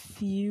only a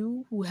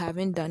few who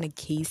haven't done a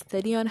case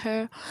study on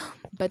her.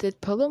 But the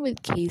problem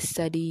with case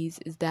studies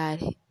is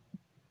that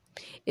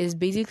it's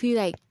basically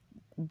like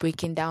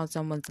breaking down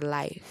someone's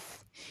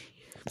life,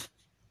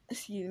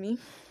 excuse me,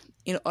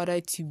 in order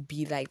to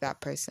be like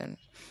that person.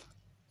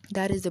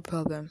 That is the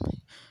problem.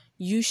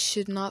 You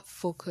should not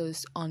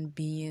focus on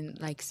being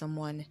like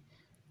someone.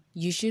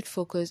 You should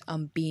focus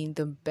on being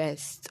the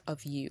best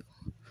of you.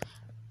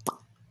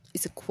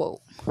 It's a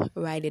quote.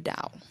 Write it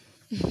down.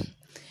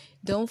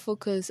 Don't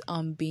focus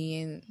on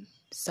being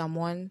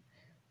someone.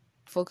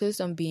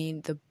 Focus on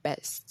being the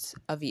best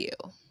of you.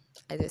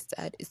 As I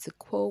said, it's a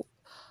quote.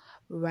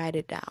 Write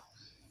it down.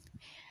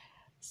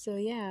 So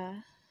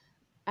yeah,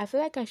 I feel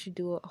like I should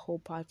do a whole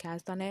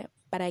podcast on it,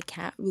 but I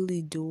can't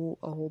really do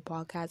a whole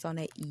podcast on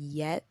it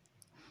yet,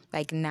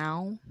 like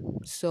now.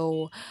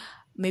 So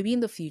maybe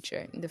in the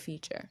future.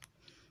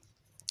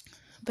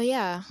 But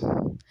yeah,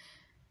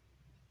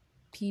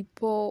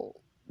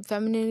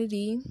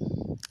 femininity,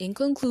 in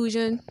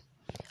conclusion,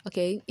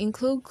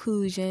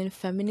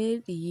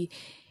 femininity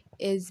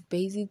is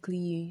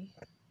basically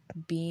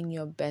being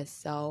your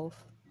best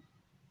self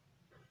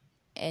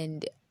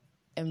and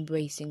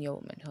embracing your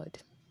womanhood.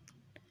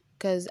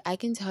 Because I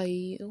can tell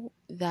you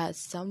that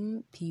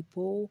some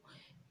people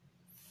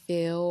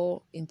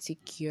feel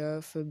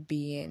insecure for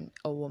being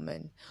a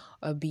woman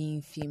or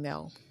being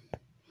female.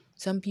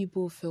 Some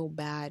people feel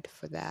bad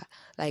for that.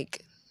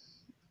 Like,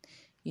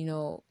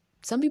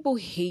 some people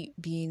hate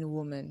being a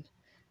woman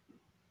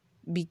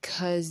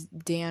because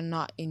they are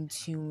not in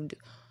tune,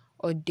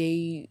 or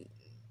they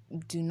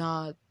do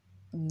not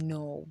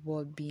know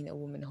what being a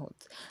woman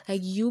holds.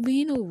 Like, you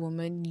being a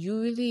woman, you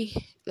really,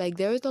 like,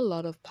 there is a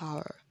lot of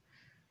power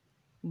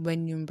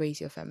when you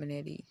embrace your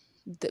femininity.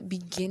 The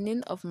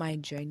beginning of my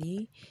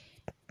journey,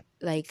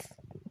 like,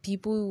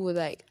 people were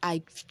like,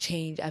 I've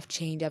changed, I've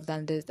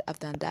done this, I've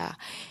done that.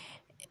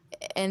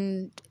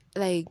 And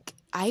like,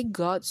 I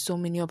got so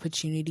many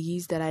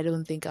opportunities that I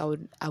don't think I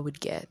would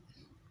get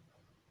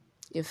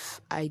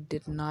if I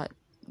did not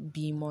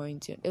be more in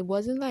tune. It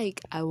wasn't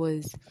like I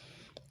was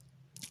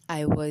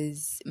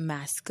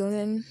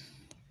masculine.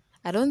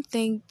 I don't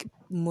think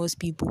most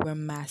people were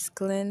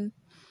masculine,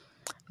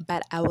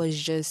 but I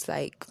was just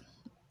like,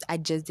 I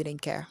just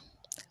didn't care.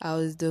 I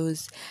was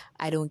those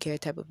I don't care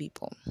type of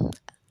people.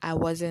 I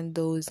wasn't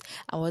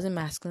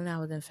masculine, I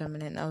wasn't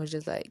feminine. I was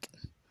just like,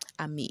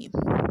 I'm me.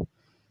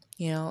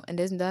 And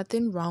there's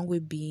nothing wrong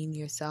with being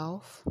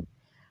yourself.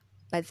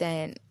 But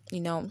then,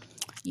 you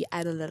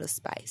add a little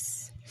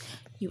spice.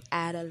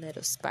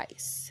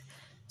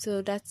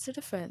 So that's the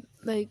difference.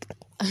 Like,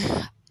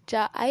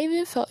 I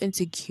even felt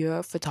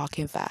insecure for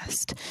talking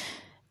fast.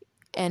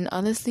 And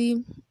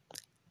honestly,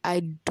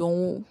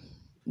 no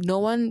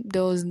one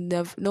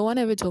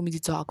ever told me to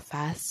talk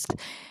fast.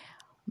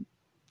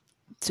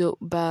 So,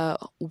 but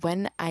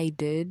when I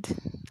did,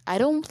 I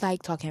don't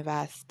like talking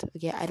fast.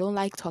 Okay, I don't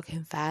like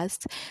talking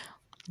fast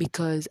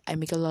because I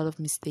make a lot of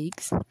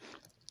mistakes.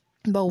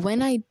 But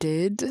when I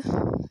did,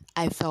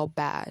 I felt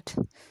bad.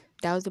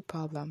 That was the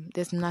problem.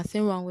 There's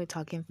nothing wrong with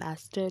talking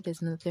faster.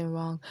 There's nothing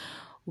wrong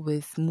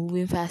with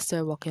moving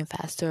faster, walking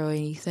faster, or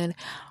anything.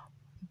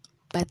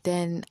 But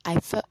then I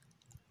felt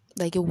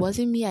like it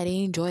wasn't me. I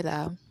didn't enjoy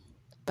that.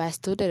 But I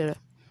still did it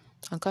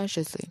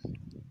unconsciously.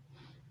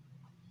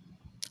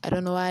 I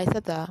don't know why I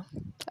said that.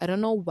 I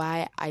don't know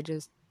why I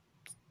just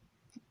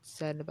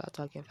said about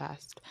talking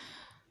fast.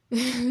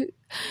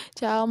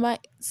 Sometimes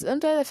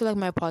I feel like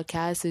my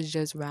podcast is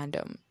just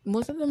random.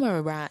 Most of them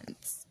are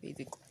rants,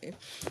 basically.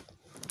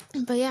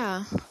 But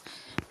yeah,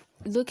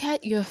 look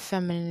at your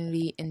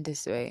femininity in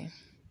this way.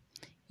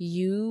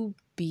 You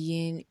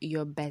being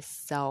your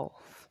best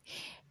self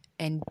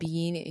and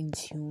being in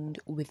tune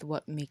with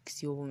what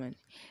makes you a woman.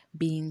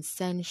 Being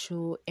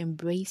sensual,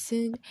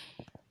 embracing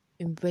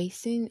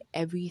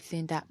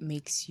everything that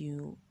makes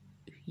you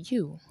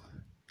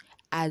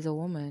as a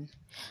woman.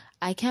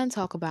 I can't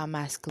talk about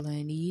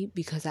masculinity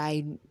because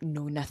I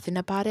know nothing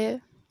about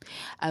it.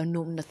 I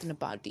know nothing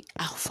about the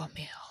alpha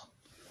male.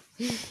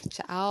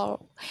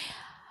 Child,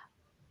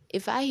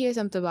 if I hear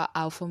something about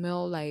alpha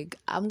male, like,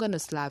 I'm gonna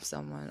slap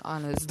someone,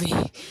 honestly.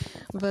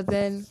 But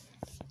then,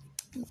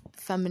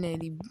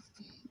 femininity,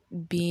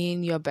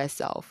 being your best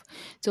self.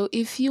 So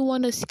if you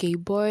want to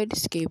skateboard,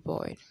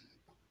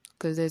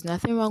 because there's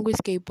nothing wrong with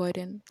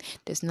skateboarding.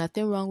 There's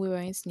nothing wrong with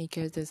wearing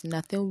sneakers.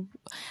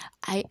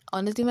 I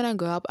honestly, when I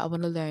grow up, I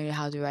want to learn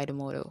how to ride a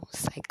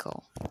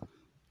motorcycle.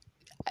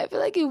 I feel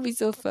like it would be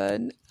so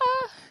fun.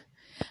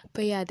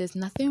 But yeah, there's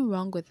nothing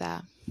wrong with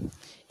that.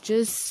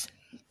 Just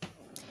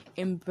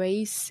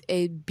embrace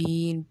it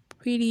being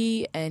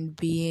pretty and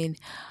being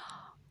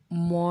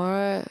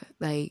more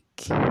like,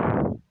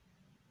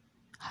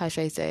 how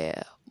should I say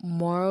it?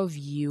 More of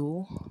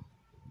you.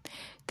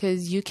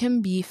 Because you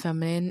can be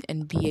feminine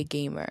and be a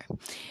gamer.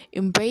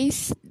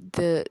 Embrace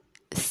the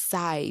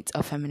sides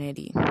of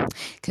femininity.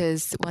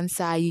 Because one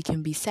side you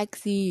can be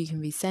sexy, you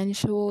can be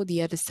sensual.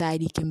 The other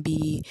side you can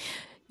be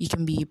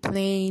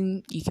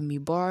plain, you can be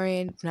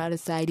boring. Another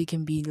side you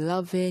can be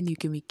loving, you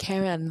can be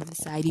caring. Another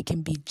side you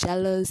can be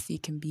jealous, you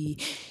can be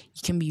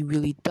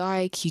really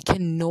dark. You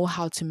can know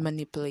how to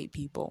manipulate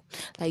people.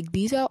 Like,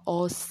 these are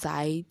all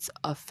sides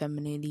of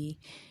femininity,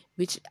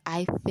 which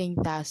I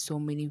think that so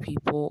many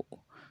people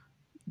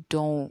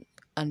don't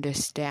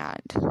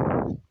understand.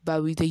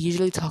 But they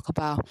usually talk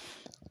about,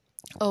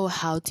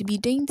 how to be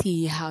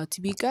dainty, how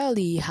to be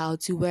girly, how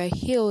to wear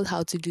heels,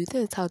 how to do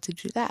this, how to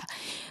do that.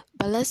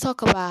 But let's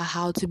talk about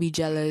how to be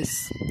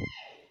jealous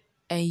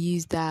and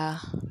use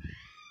that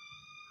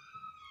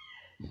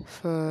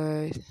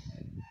for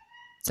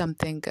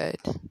something good.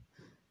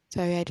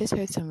 Sorry, I just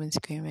heard someone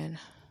screaming.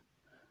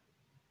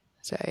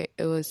 Sorry,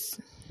 it was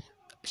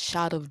a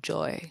shout of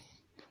joy.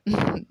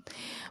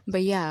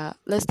 But yeah,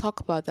 let's talk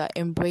about that.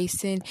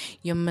 Embracing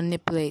your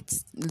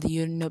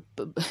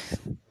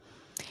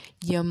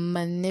your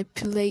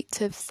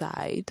manipulative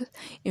side,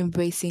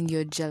 embracing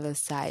your jealous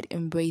side,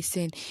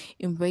 embracing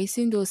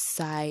those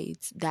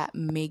sides that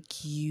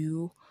make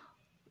you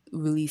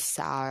really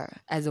sour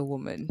as a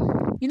woman.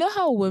 You know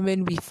how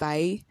women, we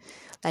fight,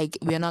 like,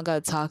 we're not gonna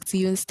talk to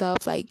you and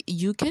stuff. Like,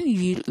 you can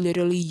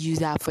literally use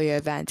that for your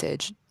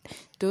advantage.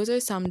 Those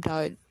are some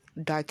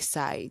dark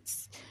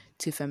sides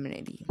to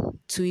femininity,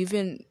 to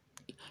even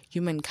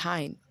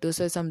humankind.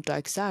 Those are some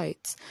dark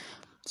sides.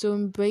 So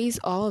embrace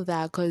all of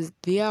that, because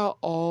they are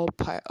all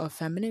part of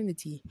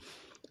femininity.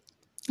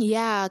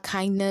 Yeah,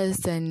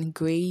 kindness and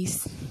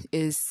grace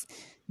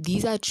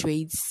these are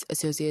traits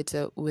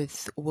associated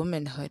with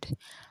womanhood.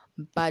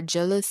 But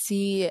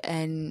jealousy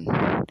and,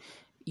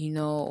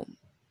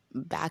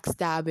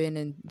 backstabbing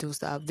and those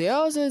stuff, they're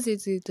also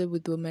associated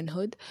with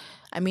womanhood.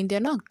 I mean, they're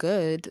not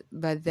good,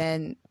 but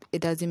then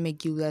it doesn't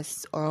make you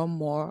less or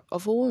more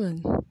of a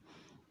woman.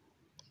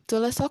 So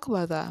let's talk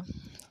about that.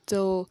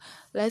 So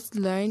let's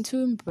learn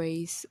to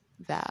embrace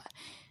that.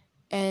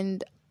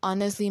 And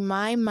honestly,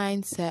 my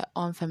mindset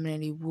on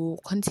femininity will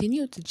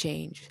continue to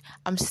change.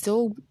 I'm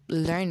still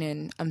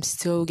learning. I'm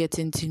still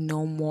getting to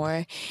know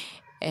more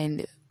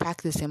and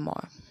practicing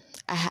more.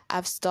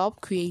 I've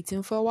stopped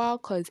creating for a while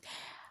because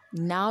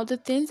Now the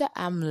things that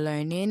I'm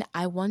learning,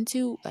 I want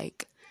to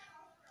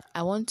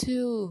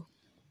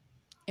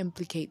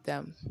implicate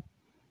them.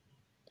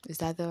 Is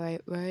that the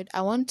right word?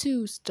 I want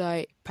to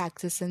start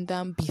practicing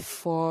them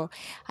before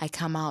I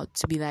come out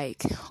to be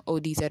like, oh,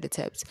 these are the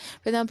tips.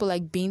 For example,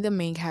 like being the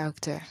main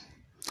character.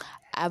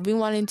 I've been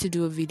wanting to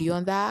do a video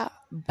on that,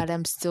 but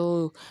I'm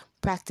still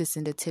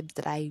practicing the tips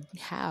that I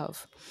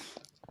have.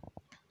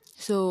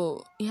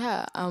 So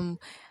yeah, I'm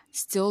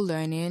still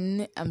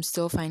learning. I'm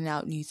still finding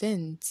out new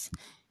things.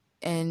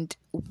 And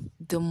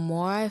the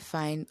more I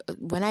find,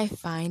 when I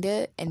find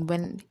it and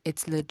when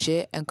it's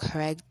legit and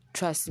correct,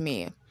 trust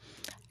me,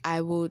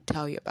 I will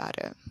tell you about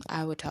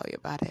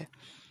it.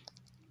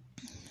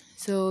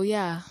 So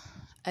yeah,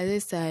 as I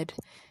said,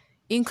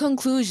 in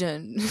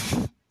conclusion,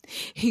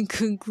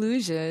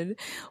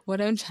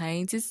 what I'm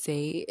trying to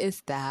say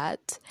is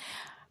that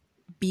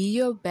be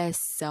your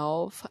best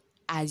self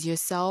as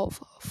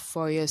yourself,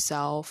 for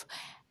yourself,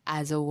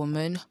 as a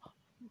woman.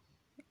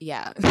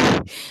 Yeah,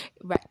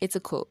 right. It's a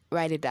quote.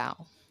 Write it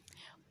down.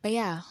 But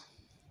yeah,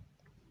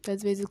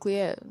 that's basically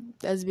it.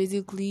 That's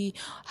basically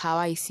how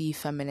I see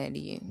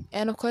femininity.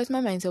 And of course,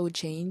 my mindset would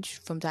change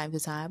from time to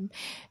time.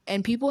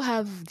 And people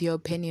have their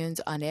opinions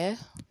on it.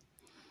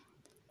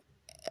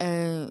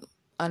 And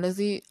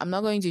honestly, I'm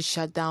not going to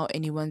shut down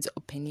anyone's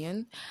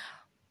opinion.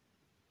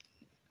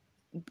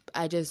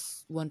 I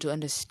just want to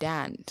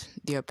understand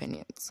their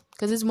opinions.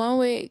 Because it's one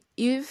way,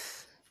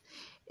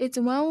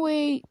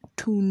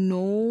 to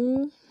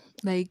know,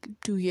 like,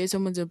 to hear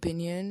someone's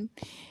opinion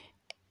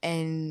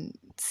and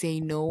say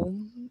no,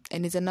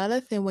 and it's another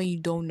thing when you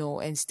don't know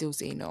and still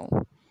say no,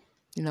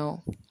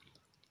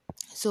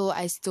 so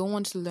I still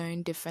want to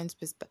learn different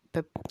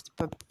perspective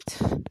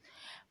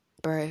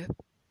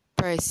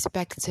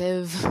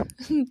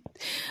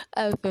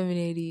of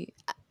femininity.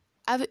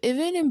 I've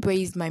even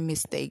embraced my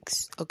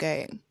mistakes,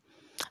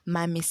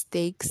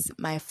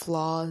 my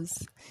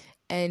flaws,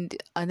 and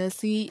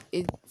honestly,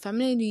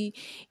 femininity,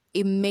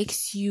 it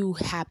makes you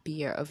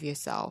happier of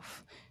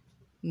yourself,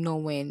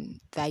 knowing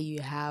that you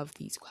have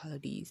these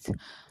qualities.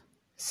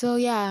 So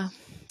yeah,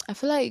 I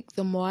feel like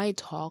the more I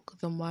talk,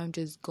 the more I'm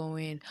just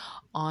going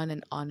on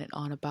and on and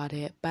on about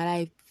it. But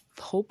I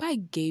hope I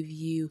gave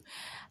you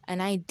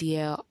an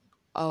idea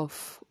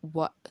of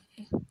what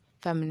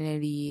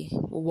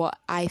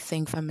I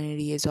think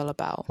femininity is all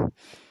about.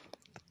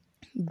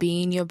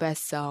 Being your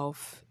best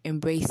self,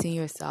 embracing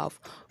yourself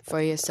for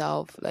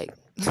yourself. Like,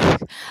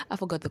 I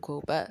forgot the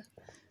quote, but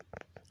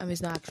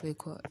it's not actually a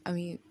quote.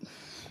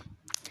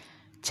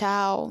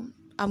 Ciao.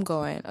 I'm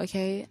going,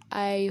 okay?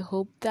 I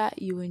hope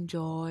that you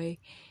enjoy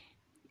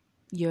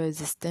your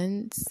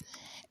existence,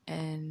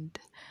 and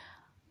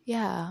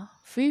yeah,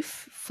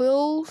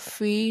 feel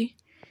free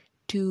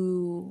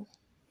to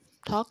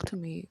talk to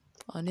me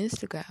on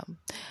Instagram,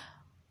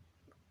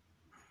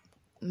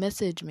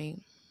 message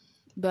me.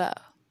 But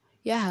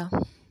yeah,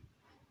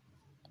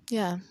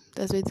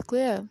 that's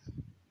basically it.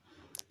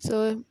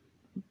 So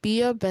be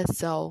your best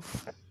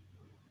self,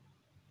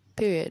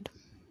 period.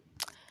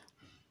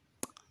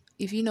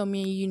 If you know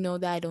me, you know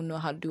that I don't know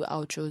how to do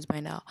outros by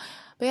now.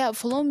 But yeah,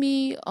 follow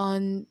me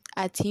on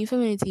at Team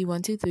Femininity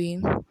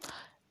 123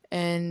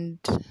 and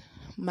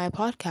my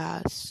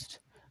podcast.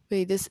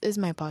 Wait, this is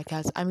my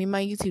podcast.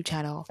 My YouTube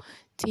channel,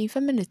 Team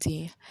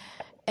Femininity,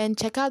 and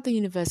check out the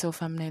Universal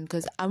Feminine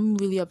because I'm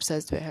really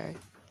obsessed with her.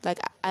 Like,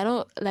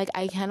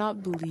 I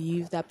cannot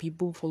believe that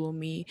people follow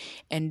me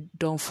and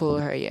don't follow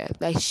her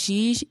yet. Like,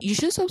 you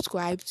should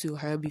subscribe to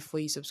her before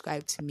you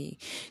subscribe to me,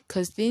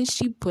 because things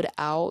she put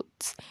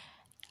out,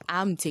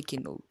 I'm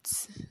taking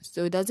notes.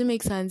 So it doesn't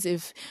make sense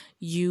if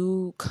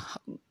you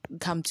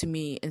come to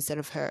me instead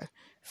of her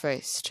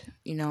first,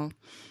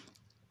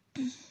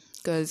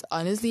 because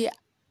honestly,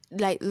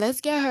 like,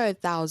 let's get her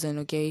 1,000,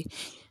 okay?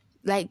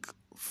 Like,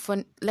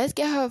 let's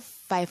get her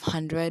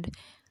 500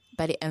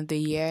 by the end of the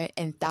year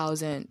and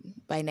 1,000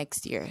 by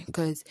next year,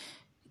 because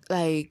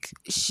like,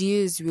 she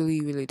is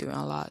really, really doing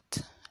a lot.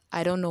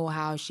 I don't know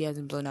how she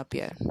hasn't blown up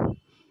yet,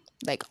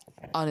 like,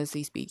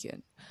 honestly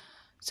speaking.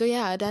 So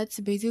yeah, that's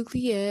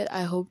basically it.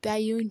 I hope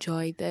that you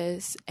enjoyed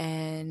this,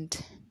 and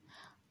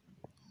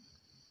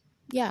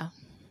yeah,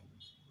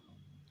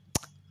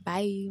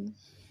 bye.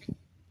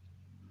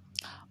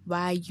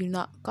 Why you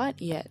not gone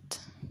yet?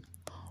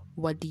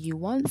 What do you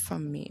want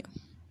from me?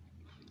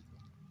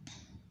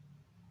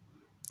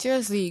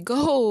 Seriously,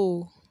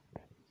 go.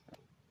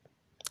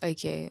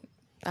 Okay,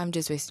 I'm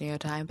just wasting your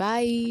time.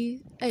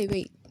 Bye. Hey,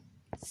 wait.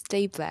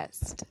 Stay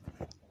blessed.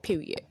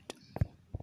 Period.